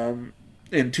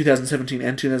in 2017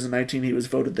 and 2019. He was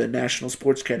voted the National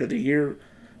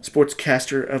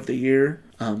Sportscaster of the Year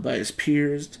by his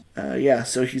peers.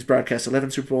 So he's broadcast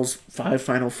 11 Super Bowls, 5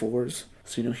 Final Fours.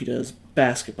 So he does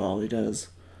basketball, he does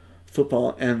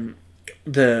football, and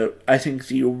I think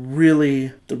the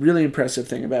really impressive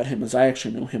thing about him is I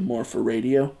actually know him more for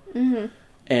radio. Mm-hmm.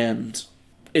 And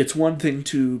it's one thing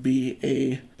to be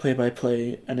a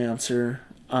play-by-play announcer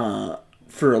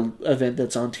for an event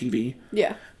that's on TV.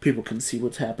 Yeah. People can see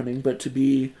what's happening, but to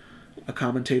be a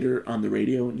commentator on the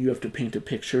radio, you have to paint a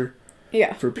picture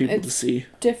for people to see.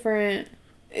 Different.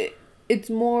 It's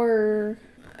more...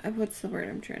 What's the word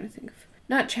I'm trying to think of?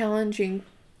 Not challenging,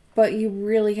 but you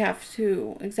really have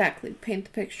to exactly paint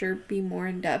the picture, be more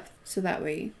in depth, so that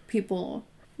way people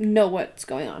know what's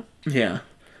going on. Yeah.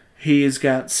 He's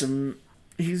got some...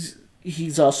 He's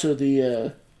also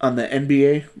the... on the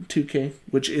NBA 2K,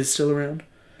 which is still around.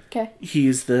 Okay.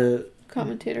 He's the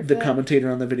commentator. The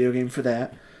commentator on the video game for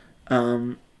that.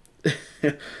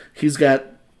 He's got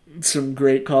some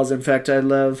great calls. In fact, I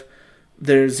love.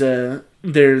 There's two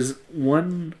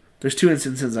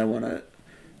instances I want to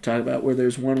talk about where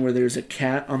there's one where there's a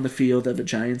cat on the field of a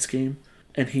Giants game,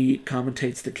 and he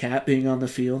commentates the cat being on the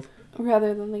field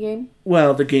rather than the game.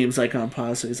 Well, the game's like on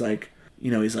pause, so he's like,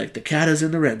 the cat is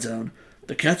in the red zone.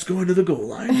 The cat's going to the goal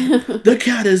line. The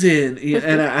cat is in,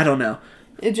 and I don't know.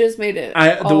 It just made it.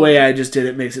 The way I just did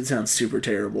it makes it sound super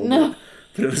terrible. No,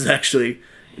 but it was actually,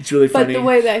 it's really funny. But the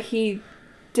way that he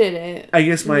did it. I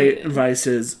guess my advice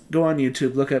is go on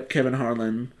YouTube, look up Kevin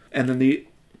Harlan, and then the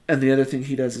other thing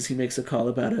he does is he makes a call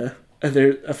about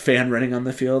a fan running on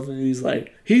the field, and he's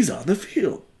like, he's on the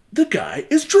field. The guy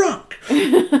is drunk.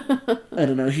 I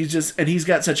don't know. He's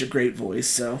got such a great voice,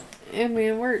 so. I mean,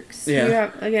 it works.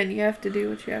 Yeah. You have to do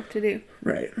what you have to do.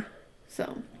 Right.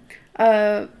 So,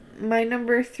 my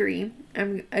number 3.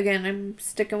 I'm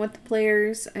sticking with the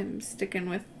players. I'm sticking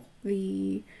with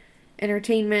the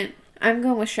entertainment. I'm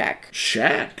going with Shaq.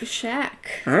 Shaq.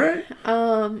 All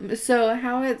right. So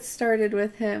how it started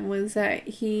with him was that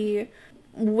he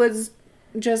was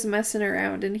just messing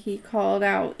around and he called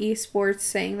out esports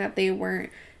saying that they weren't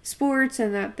sports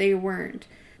and that they weren't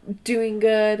doing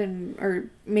good or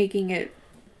being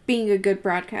a good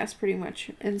broadcast pretty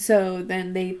much. And so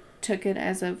then they took it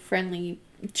as a friendly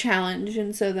challenge,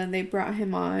 and so then they brought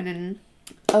him on, and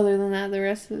other than that the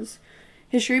rest is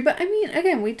history. But I mean,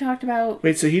 again, we talked about...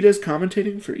 Wait, so he does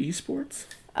commentating for esports?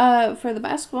 For the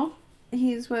basketball.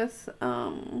 He's with,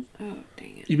 oh,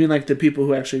 dang it. You mean like the people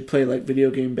who actually play like video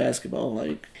game basketball,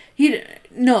 like...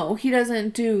 No, he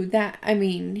doesn't do that. I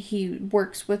mean, he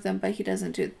works with them, but he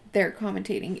doesn't do their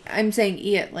commentating. I'm saying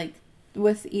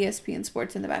with ESPN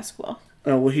Sports in the basketball.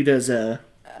 Oh, well, he does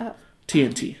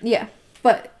TNT. Yeah,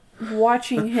 but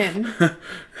watching him...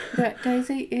 Did I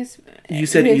say You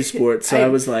said esports, so I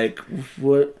was like,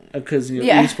 what? Because,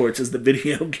 esports is the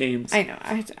video games. I know,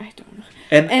 I don't know.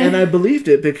 And I believed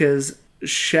it because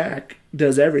Shaq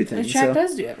does everything. Shaq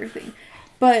does do everything.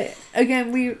 But,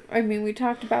 again, we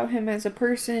talked about him as a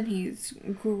person. He's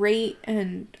great,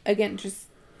 and, again,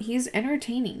 he's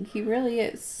entertaining. He really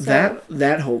is. So.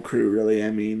 That whole crew, really,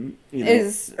 I mean,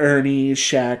 is Ernie,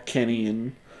 Shaq, Kenny,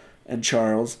 and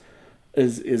Charles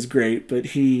is great, but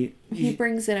he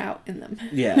brings it out in them.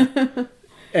 Yeah.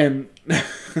 And,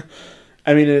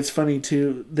 I mean, it's funny,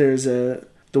 too. There's the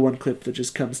one clip that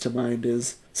just comes to mind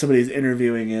is somebody's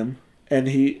interviewing him, and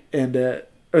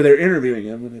they're interviewing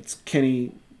him, and it's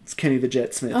Kenny the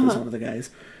Jet Smith is one of the guys,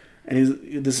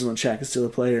 and this is when Shaq is still a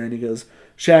player, and he goes,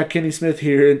 Shaq, Kenny Smith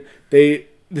here, and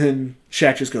then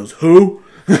Shaq just goes, who?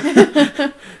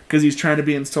 Because he's trying to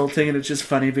be insulting, and it's just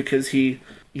funny because he,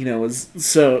 was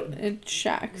so... It's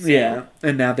Shaq. So. Yeah,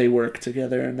 and now they work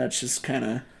together, and that's just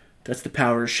that's the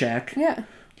power of Shaq. Yeah.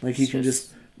 Like, he can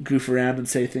just goof around and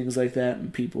say things like that,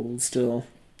 and people will still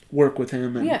work with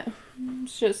him. And, yeah.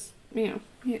 It's just,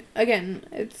 again,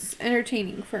 it's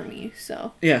entertaining for me,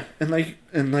 so. Yeah, and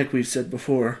like we've said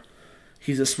before,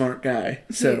 he's a smart guy.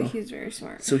 So he's very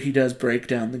smart. So he does break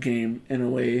down the game in a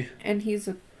way. And he's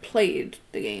played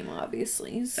the game,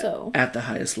 obviously, so. At the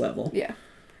highest level. Yeah.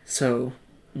 So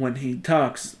when he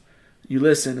talks, you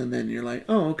listen, and then you're like,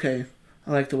 oh, okay.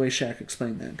 I like the way Shaq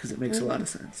explained that, because it makes a lot of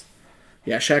sense.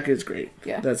 Yeah, Shaq is great.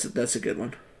 Yeah. That's a good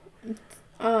one.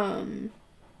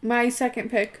 My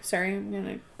second pick, sorry, I'm going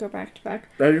to go back to back.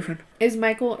 Oh, you're fine. Is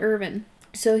Michael Irvin.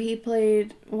 So he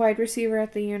played wide receiver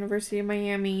at the University of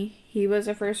Miami. He was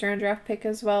a first-round draft pick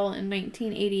as well in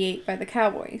 1988 by the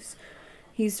Cowboys.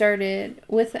 He started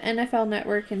with the NFL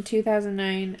Network in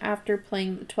 2009 after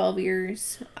playing the 12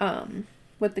 years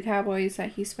with the Cowboys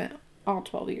that he spent all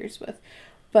 12 years with.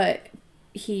 But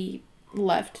he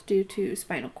left due to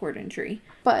spinal cord injury.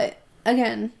 But,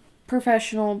 again,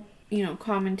 professional,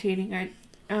 commentating,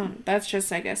 that's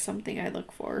just, I guess, something I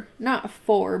look for. Not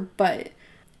for, but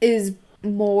is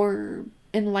more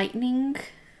enlightening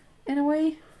in a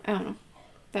way. I don't know.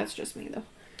 That's just me, though.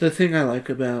 The thing I like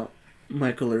about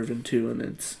Michael Irvin, too, and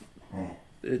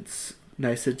it's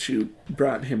nice that you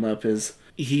brought him up, is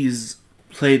he's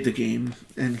played the game,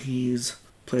 and he's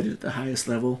played it at the highest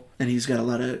level, and he's got a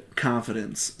lot of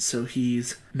confidence, so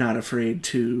he's not afraid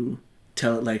to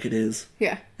tell it like it is.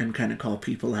 Yeah. And kind of call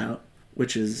people out,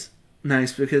 which is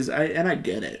nice, because I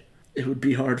get it. It would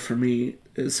be hard for me,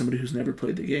 as somebody who's never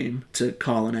played the game, to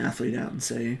call an athlete out and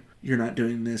say, you're not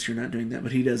doing this, you're not doing that,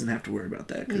 but he doesn't have to worry about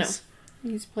that. No.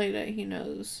 He's played it, he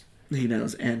knows. He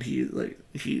knows, and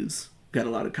he's got a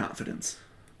lot of confidence.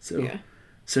 So, yeah.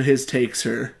 So his takes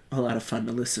are a lot of fun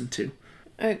to listen to.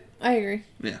 I agree.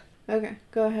 Yeah. Okay,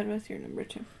 go ahead with your number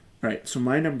 2. All right, so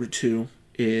my number 2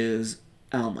 is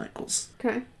Al Michaels.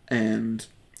 Okay. And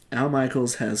Al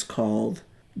Michaels has called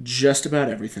just about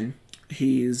everything.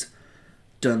 He's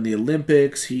done the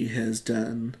Olympics. He has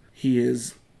done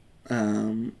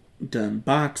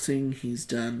boxing. He's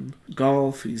done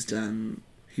golf. He's done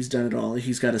it all.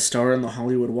 He's got a star on the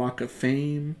Hollywood Walk of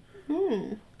Fame.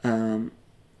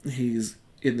 He's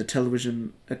in the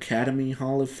Television Academy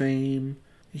Hall of Fame.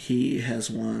 He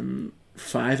has won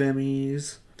 5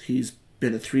 Emmys. He's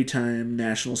been a 3-time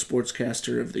National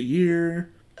Sportscaster of the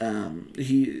Year.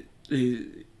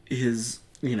 His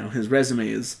resume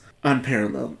is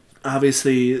unparalleled.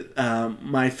 Obviously,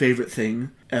 my favorite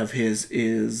thing of his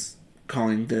is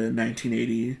calling the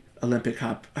 1980 Olympic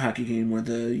hockey game where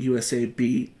the USA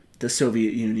beat the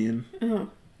Soviet Union. Uh-huh.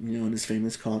 In his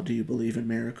famous call, "Do you believe in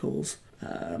miracles?"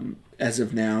 As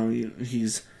of now,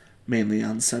 he's mainly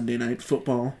on Sunday Night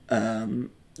Football.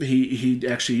 He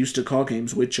actually used to call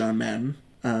games with John Madden.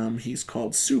 He's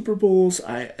called Super Bowls.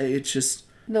 It's just...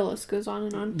 The list goes on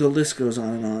and on. The list goes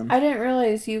on and on. I didn't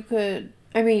realize you could...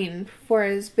 I mean, for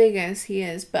as big as he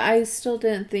is, but I still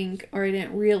didn't think, or I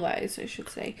didn't realize, I should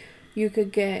say, you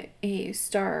could get a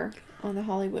star on the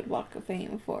Hollywood Walk of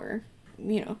Fame for,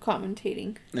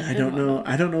 commentating. I don't know.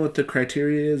 I don't know what the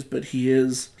criteria is, but he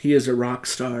is a rock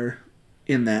star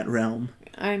in that realm.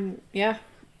 Yeah.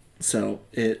 So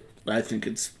I think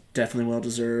it's definitely well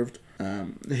deserved.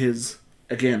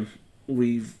 Again,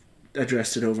 we've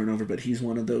addressed it over and over, but he's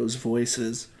one of those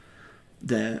voices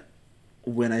that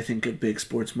when I think of big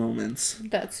sports moments,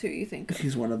 that's who you think of.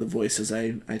 He's one of the voices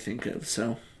I think of.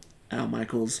 So, Al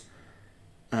Michaels,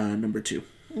 number 2.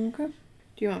 Okay. Do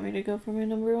you want me to go for my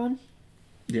number 1?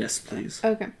 Yes, please.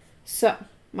 Okay. So,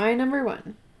 my number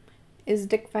 1 is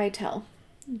Dick Vitale.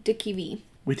 Dickie V.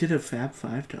 We did a Fab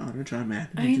 5 to honor John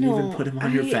Madden. I know. Didn't even put him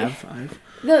on your Fab 5.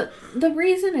 The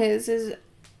reason is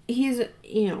he's,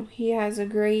 he has a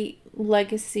great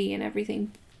legacy and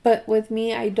everything. But with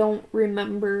me, I don't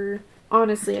remember...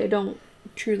 Honestly, I don't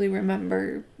truly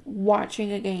remember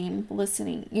watching a game,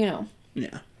 listening, Yeah.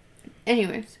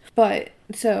 Anyways, but,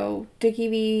 so, Dickie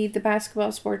V, the basketball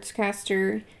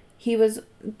sportscaster, he was...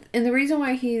 And the reason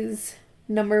why he's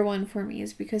number 1 for me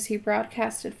is because he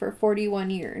broadcasted for 41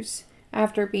 years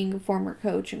after being a former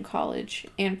coach in college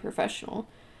and professional.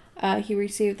 He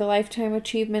received the Lifetime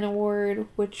Achievement Award,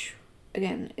 which,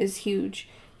 again, is huge.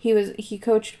 He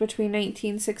coached between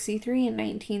 1963 and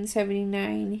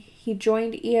 1979. He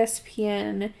joined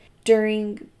ESPN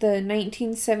during the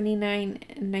 1979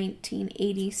 and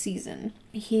 1980 season.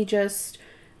 He just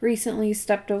recently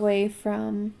stepped away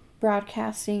from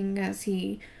broadcasting as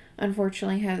he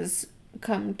unfortunately has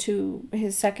come to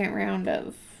his second round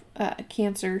of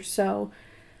cancer. So,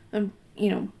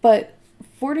 but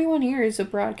 41 years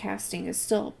of broadcasting is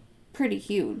still pretty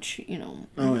huge,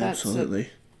 Oh, that's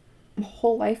absolutely. A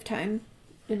whole lifetime,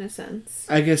 in a sense.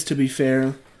 I guess to be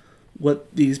fair,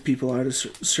 what these people are to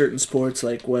certain sports,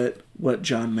 like what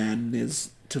John Madden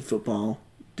is to football,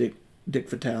 Dick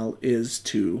Vitale is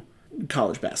to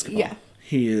college basketball. Yeah.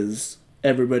 He is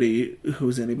everybody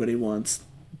who's anybody wants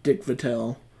Dick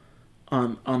Vitale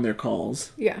on their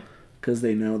calls. Yeah. Because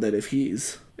they know that if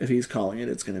he's calling it,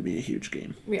 it's going to be a huge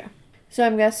game. Yeah. So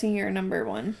I'm guessing you're number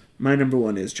 1. My number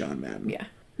 1 is John Madden. Yeah.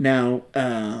 Now,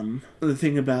 the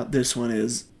thing about this one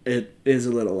is, it is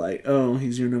a little like, oh,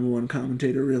 he's your number 1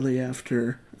 commentator really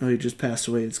after, oh, he just passed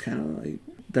away. It's kind of like,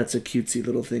 that's a cutesy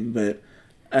little thing. But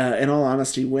in all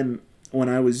honesty, when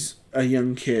I was a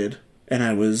young kid and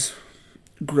I was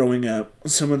growing up,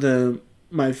 some of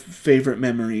my favorite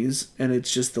memories, and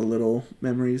it's just the little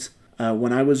memories,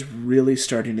 when I was really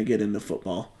starting to get into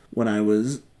football, when I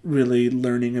was really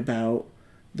learning about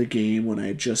the game, when I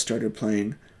had just started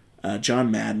playing,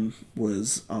 John Madden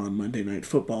was on Monday Night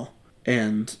Football.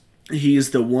 And he's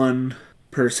the one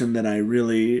person that I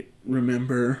really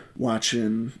remember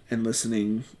watching and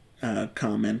listening,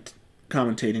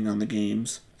 commentating on the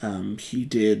games. He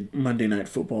did Monday Night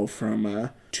Football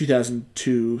from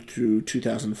 2002 through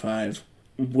 2005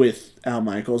 with Al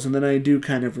Michaels. And then I do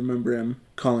kind of remember him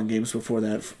calling games before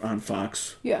that on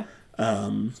Fox. Yeah.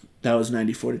 That was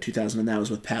 94 to 2000, and that was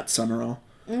with Pat Summerall.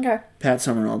 Okay. Pat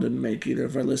Summerall didn't make either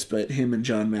of our lists, but him and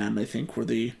John Madden, I think, were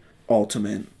the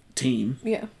ultimate team.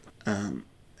 Yeah.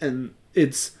 And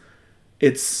there's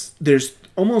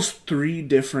almost 3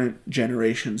 different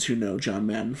generations who know John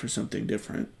Madden for something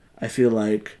different. I feel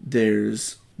like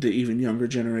there's the even younger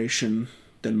generation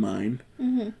than mine,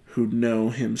 mm-hmm. who know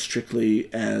him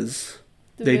strictly as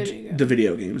the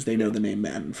video games. They know the name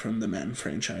Madden from the Madden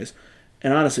franchise.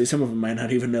 And honestly, some of them might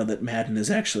not even know that Madden is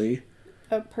actually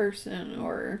a person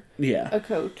or a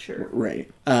coach. Or... Right.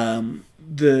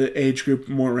 The age group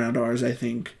more around ours, I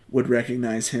think, would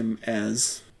recognize him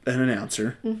as an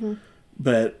announcer. Mm-hmm.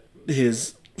 But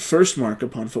his first mark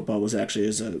upon football was actually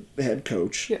as a head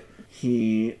coach. Yeah.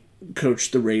 He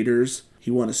coached the Raiders. He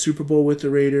won a Super Bowl with the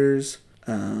Raiders.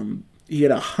 He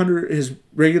had his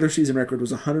regular season record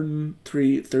was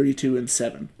 103, 32, and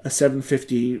 7. A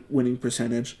 750 winning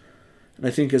percentage. And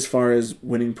I think as far as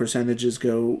winning percentages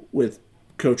go with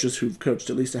coaches who've coached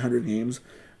at least 100 games,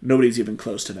 nobody's even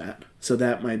close to that. So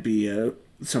that might be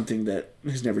something that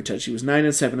he's never touched. He was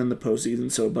 9-7 in the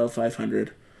postseason, so above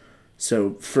 500.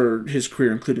 So for his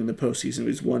career, including the postseason, he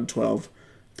was 112,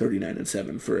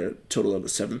 39-7 for a total of a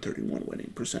 731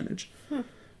 winning percentage.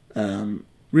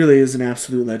 Really is an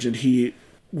absolute legend.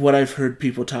 What I've heard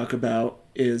people talk about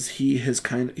is he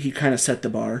kind of set the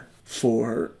bar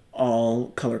for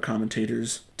all color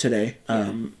commentators today.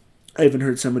 Yeah. I even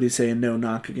heard somebody say no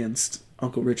knock against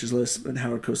Uncle Rich's List and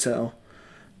Howard Cosell,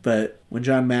 but when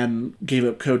John Madden gave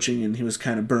up coaching and he was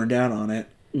kind of burned out on it,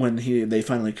 when they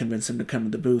finally convinced him to come to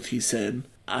the booth, he said,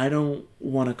 I don't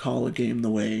want to call a game the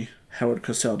way Howard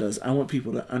Cosell does. I want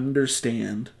people to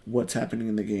understand what's happening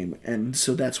in the game. And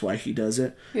so that's why he does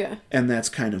it. Yeah. And that's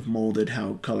kind of molded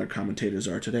how color commentators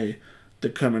are today. The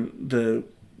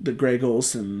Greg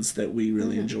Olsons that we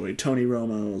really enjoy, Tony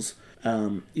Romo's,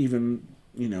 even,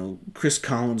 Chris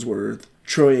Collinsworth,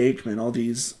 Troy Aikman,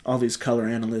 all these color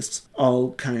analysts,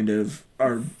 all kind of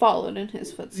are followed in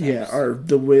his footsteps. Yeah, are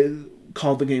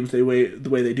called the games the way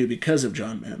they do because of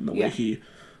John Madden, the way he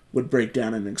would break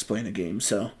down and explain a game.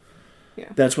 So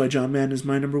that's why John Madden is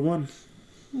my number one.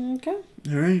 Okay.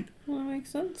 All right. Well, that makes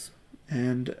sense.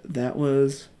 And that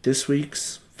was this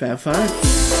week's Fab Five.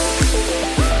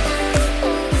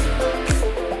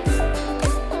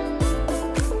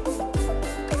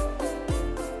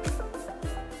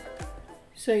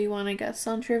 So you want to guess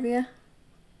on trivia?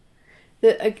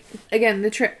 The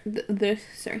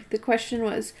question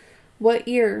was, what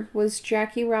year was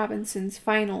Jackie Robinson's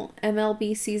final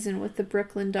MLB season with the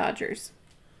Brooklyn Dodgers?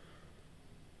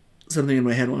 Something in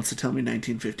my head wants to tell me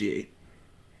 1958.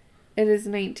 It is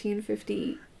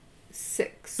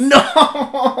 1956.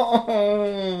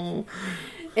 No!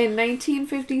 In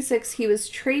 1956, he was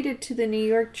traded to the New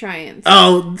York Giants.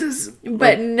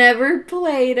 But never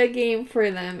played a game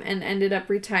for them and ended up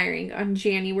retiring on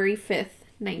January 5th,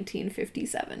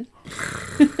 1957.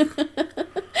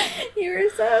 You were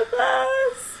so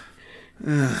close.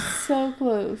 So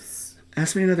close.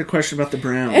 Ask me another question about the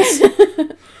Browns.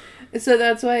 So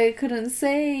that's why I couldn't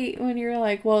say when you were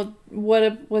like, well,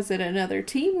 was it another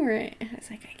team? Or I was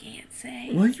like, I can't say.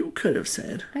 Well, you could have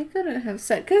said. I couldn't have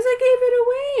said, because I gave it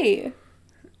away.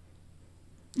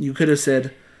 You could have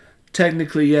said,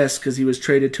 technically yes, because he was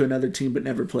traded to another team but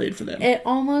never played for them. It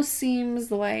almost seems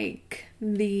like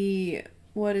the,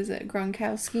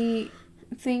 Gronkowski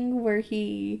thing where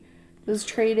he was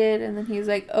traded and then he's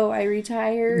like, oh, I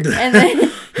retired. And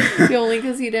then only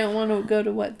because he didn't want to go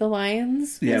to the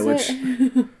Lions? Yeah, which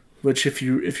if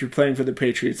you're playing for the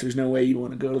Patriots, there's no way you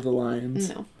want to go to the Lions.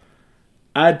 No.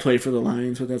 I'd play for the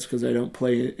Lions, but that's because I don't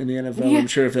play in the NFL. Yeah. I'm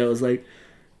sure if that was like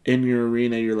in your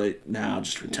arena, you're like, nah, I'll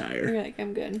just retire. You're like,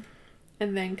 I'm good.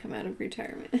 And then come out of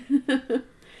retirement.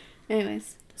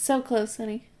 Anyways, so close,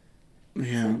 honey.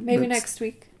 Yeah. So maybe next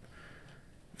week.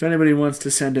 If anybody wants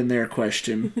to send in their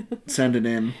question, send it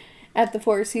in. At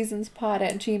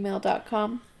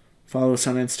the4seasonspod@gmail.com. Follow us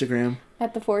on Instagram.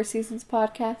 At the 4 Seasons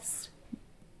Podcast.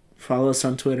 Follow us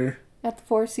on Twitter. At the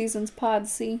 4 Seasons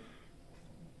Podsy.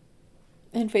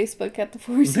 And Facebook at the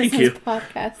 4 Seasons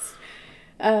Podcast.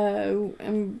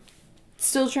 I'm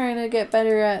still trying to get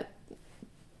better at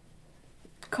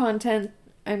content.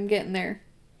 I'm getting there.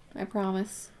 I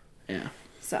promise. Yeah.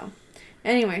 So,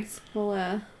 anyways,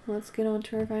 let's get on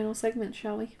to our final segment,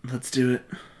 shall we? Let's do it.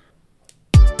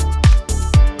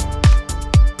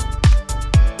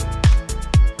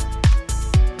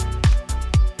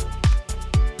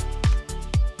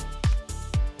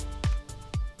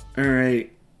 All right.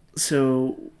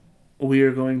 So we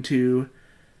are going to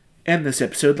end this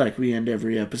episode like we end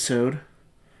every episode.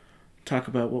 Talk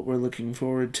about what we're looking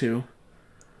forward to.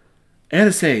 I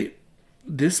gotta say,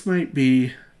 this might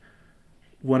be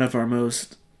one of our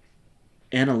most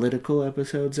analytical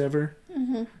episodes ever.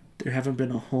 Mm-hmm. There haven't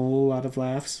been a whole lot of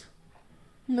laughs.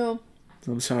 No.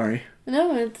 So I'm sorry.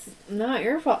 No, it's not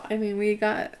your fault. I mean, we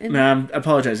got... No, I'm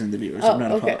apologizing to the viewers. Oh, I'm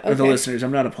not okay. Or the listeners.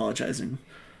 I'm not apologizing.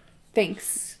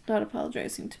 Thanks. Not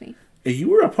apologizing to me. You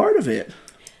were a part of it.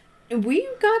 We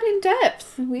got in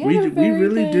depth. We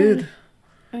really did.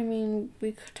 I mean,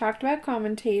 we talked about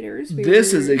commentators.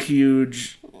 This is a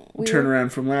huge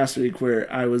turnaround from last week where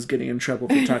I was getting in trouble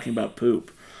for talking about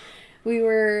poop. We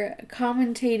were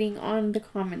commentating on the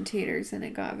commentators, and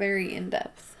it got very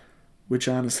in-depth. Which,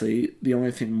 honestly, the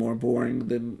only thing more boring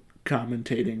than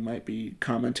commentating might be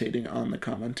commentating on the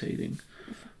commentating.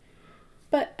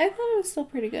 But I thought it was still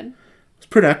pretty good. It was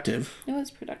productive. It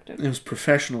was productive. It was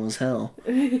professional as hell.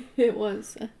 It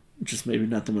was. Just maybe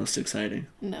not the most exciting.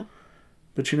 No.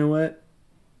 But you know what?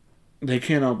 They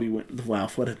can't all be wow,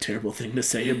 what a terrible thing to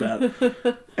say about.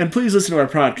 And please listen to our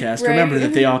podcast. Right? Remember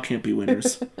that they all can't be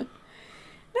winners.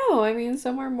 No, I mean,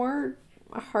 some are more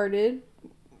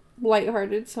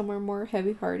lighthearted, some are more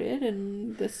heavy-hearted,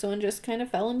 and this one just kind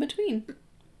of fell in between.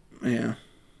 Yeah.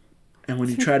 And when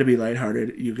you try to be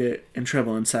lighthearted, you get in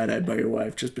trouble and side-eyed by your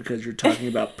wife just because you're talking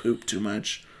about poop too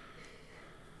much.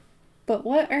 But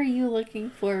what are you looking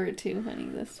forward to, honey,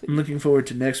 this week? I'm looking forward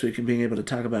to next week and being able to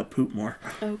talk about poop more.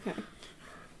 Okay.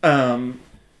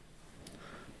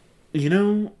 You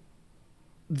know,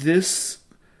 this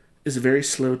is a very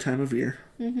slow time of year.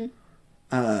 Mm-hmm.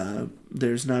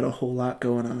 There's not a whole lot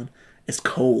going on. It's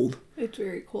cold. It's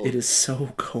very cold. It is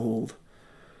so cold.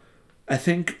 I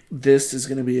think this is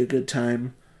going to be a good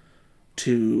time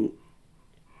to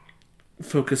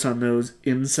focus on those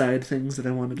inside things that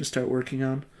I wanted to start working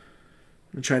on.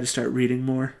 And try to start reading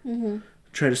more. Mm-hmm.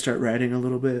 Try to start writing a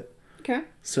little bit. Okay.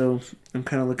 So I'm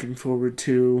kind of looking forward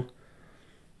to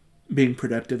being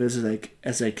productive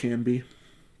as I can be.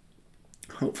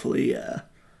 Hopefully I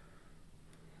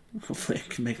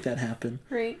can make that happen.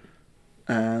 Right.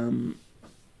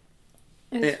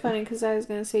 It's funny because I was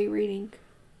going to say reading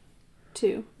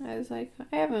too. I was like,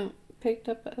 I haven't picked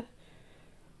up a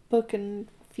book in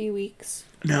a few weeks.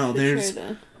 No,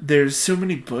 there's so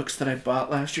many books that I bought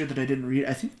last year that I didn't read.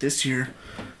 I think this year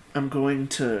I'm going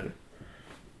to,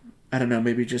 I don't know,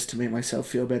 maybe just to make myself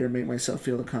feel better, make myself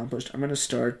feel accomplished, I'm going to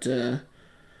start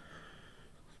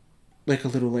like a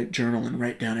little journal and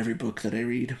write down every book that I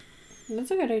read. That's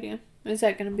a good idea. Is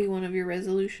that going to be one of your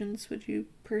resolutions, would you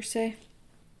per se?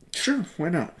 Sure, why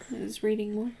not? Is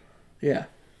reading more? Yeah.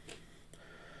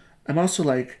 I'm also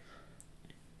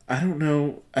I don't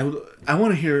know. I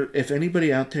want to hear if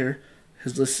anybody out there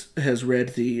has read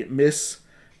the Miss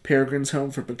Peregrine's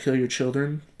Home for Peculiar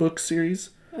Children book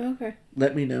series. Okay.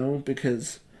 Let me know,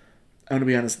 because I'm going to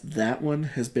be honest, that one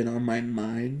has been on my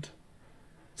mind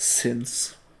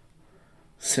since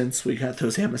we got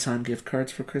those Amazon gift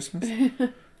cards for Christmas.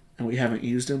 And we haven't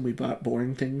used them. We bought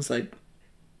boring things like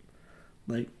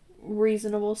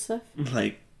reasonable stuff.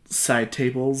 Like side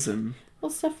tables and...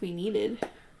 Well, stuff we needed.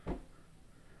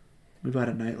 We bought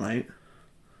a nightlight.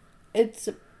 It's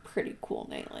a pretty cool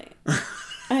nightlight.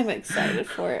 I'm excited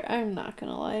for it. I'm not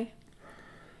gonna lie.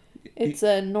 It's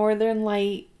a Northern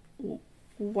Light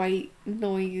white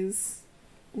noise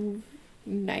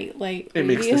nightlight. It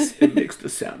makes the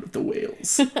sound of the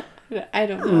whales. I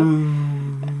don't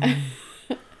know. I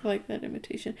like that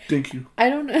imitation. Thank you. I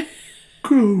don't know.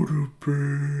 Go to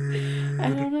bed. I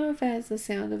don't know if it has the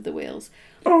sound of the whales.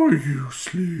 Are you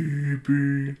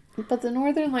sleepy? But the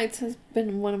Northern Lights has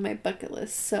been one of my bucket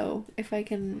lists, so if I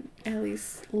can at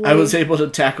least... I was able to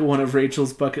tackle one of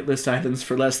Rachel's bucket list items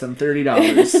for less than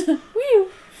 $30. Woo!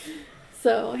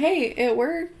 So, hey, it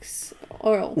works.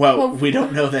 We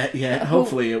don't know that yet.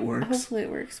 Hopefully it works. Hopefully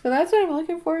it works. But that's what I'm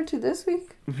looking forward to this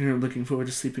week. You're looking forward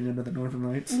to sleeping under the Northern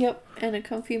Lights? Yep, and a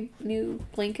comfy new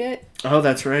blanket. Oh,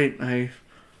 that's right.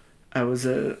 I was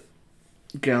a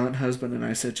gallant husband, and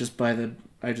I said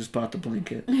I just bought the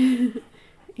blanket.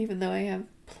 Even though I have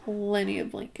plenty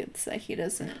of blankets that he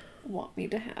doesn't want me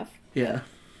to have. Yeah.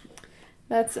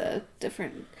 That's a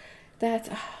different...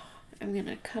 I'm going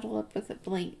to cuddle up with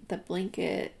the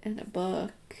blanket and a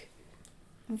book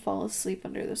and fall asleep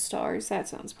under the stars. That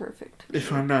sounds perfect.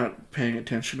 If I'm not paying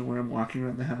attention to where I'm walking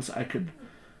around the house, I could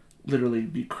literally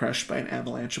be crushed by an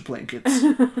avalanche of blankets.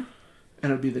 And it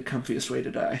would be the comfiest way to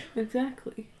die.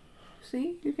 Exactly.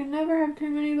 See? You can never have too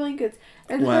many blankets.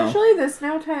 Especially this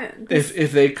now time.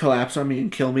 If they collapse on me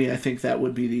and kill me, I think that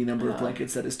would be the number of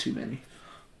blankets that is too many.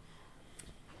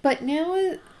 But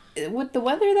now, with the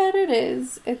weather that it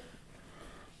is,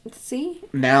 see?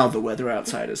 Now the weather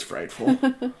outside is frightful.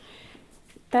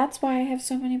 That's why I have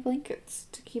so many blankets,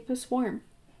 to keep us warm.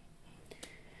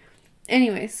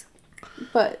 Anyways,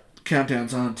 but...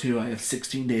 Countdown's on, too. I have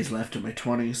 16 days left in my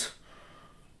 20s.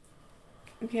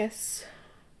 Yes.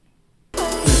 I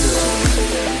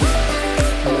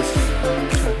was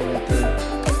talking about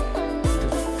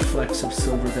the flecks of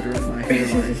silver that are in my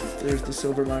hairline. There's the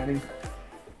silver lining.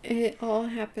 It all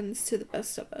happens to the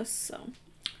best of us, so...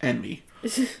 And me.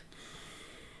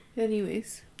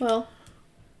 Anyways, well,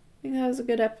 I think that was a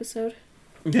good episode.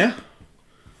 Yeah.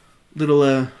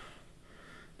 Little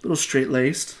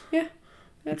straight-laced. Yeah,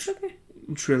 that's okay.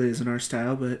 Which really isn't our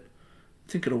style, but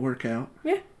I think it'll work out.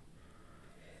 Yeah.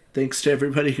 Thanks to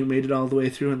everybody who made it all the way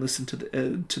through and listened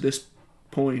to this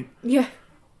point. Yeah.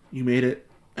 You made it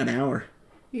an hour.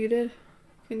 You did.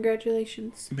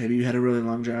 Congratulations. Maybe you had a really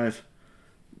long drive.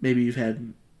 Maybe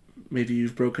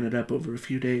you've broken it up over a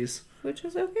few days. Which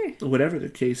is okay. Whatever the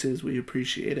case is, we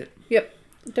appreciate it. Yep.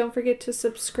 Don't forget to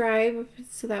subscribe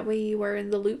so that way you are in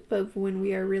the loop of when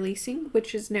we are releasing,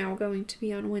 which is now going to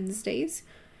be on Wednesdays.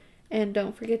 And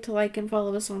don't forget to like and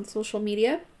follow us on social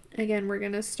media. Again, we're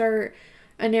going to start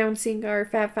announcing our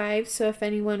Fab Five, so if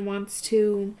anyone wants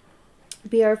to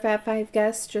be our Fab Five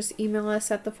guest, just email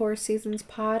us at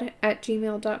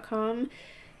thefourseasonspod@gmail.com.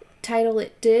 Title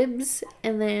it Dibs,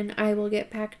 and then I will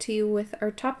get back to you with our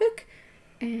topic.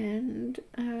 And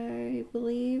I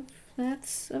believe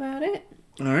that's about it.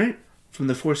 All right. From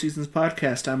the Four Seasons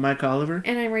Podcast, I'm Mike Oliver.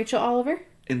 And I'm Rachel Oliver.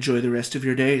 Enjoy the rest of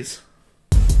your days.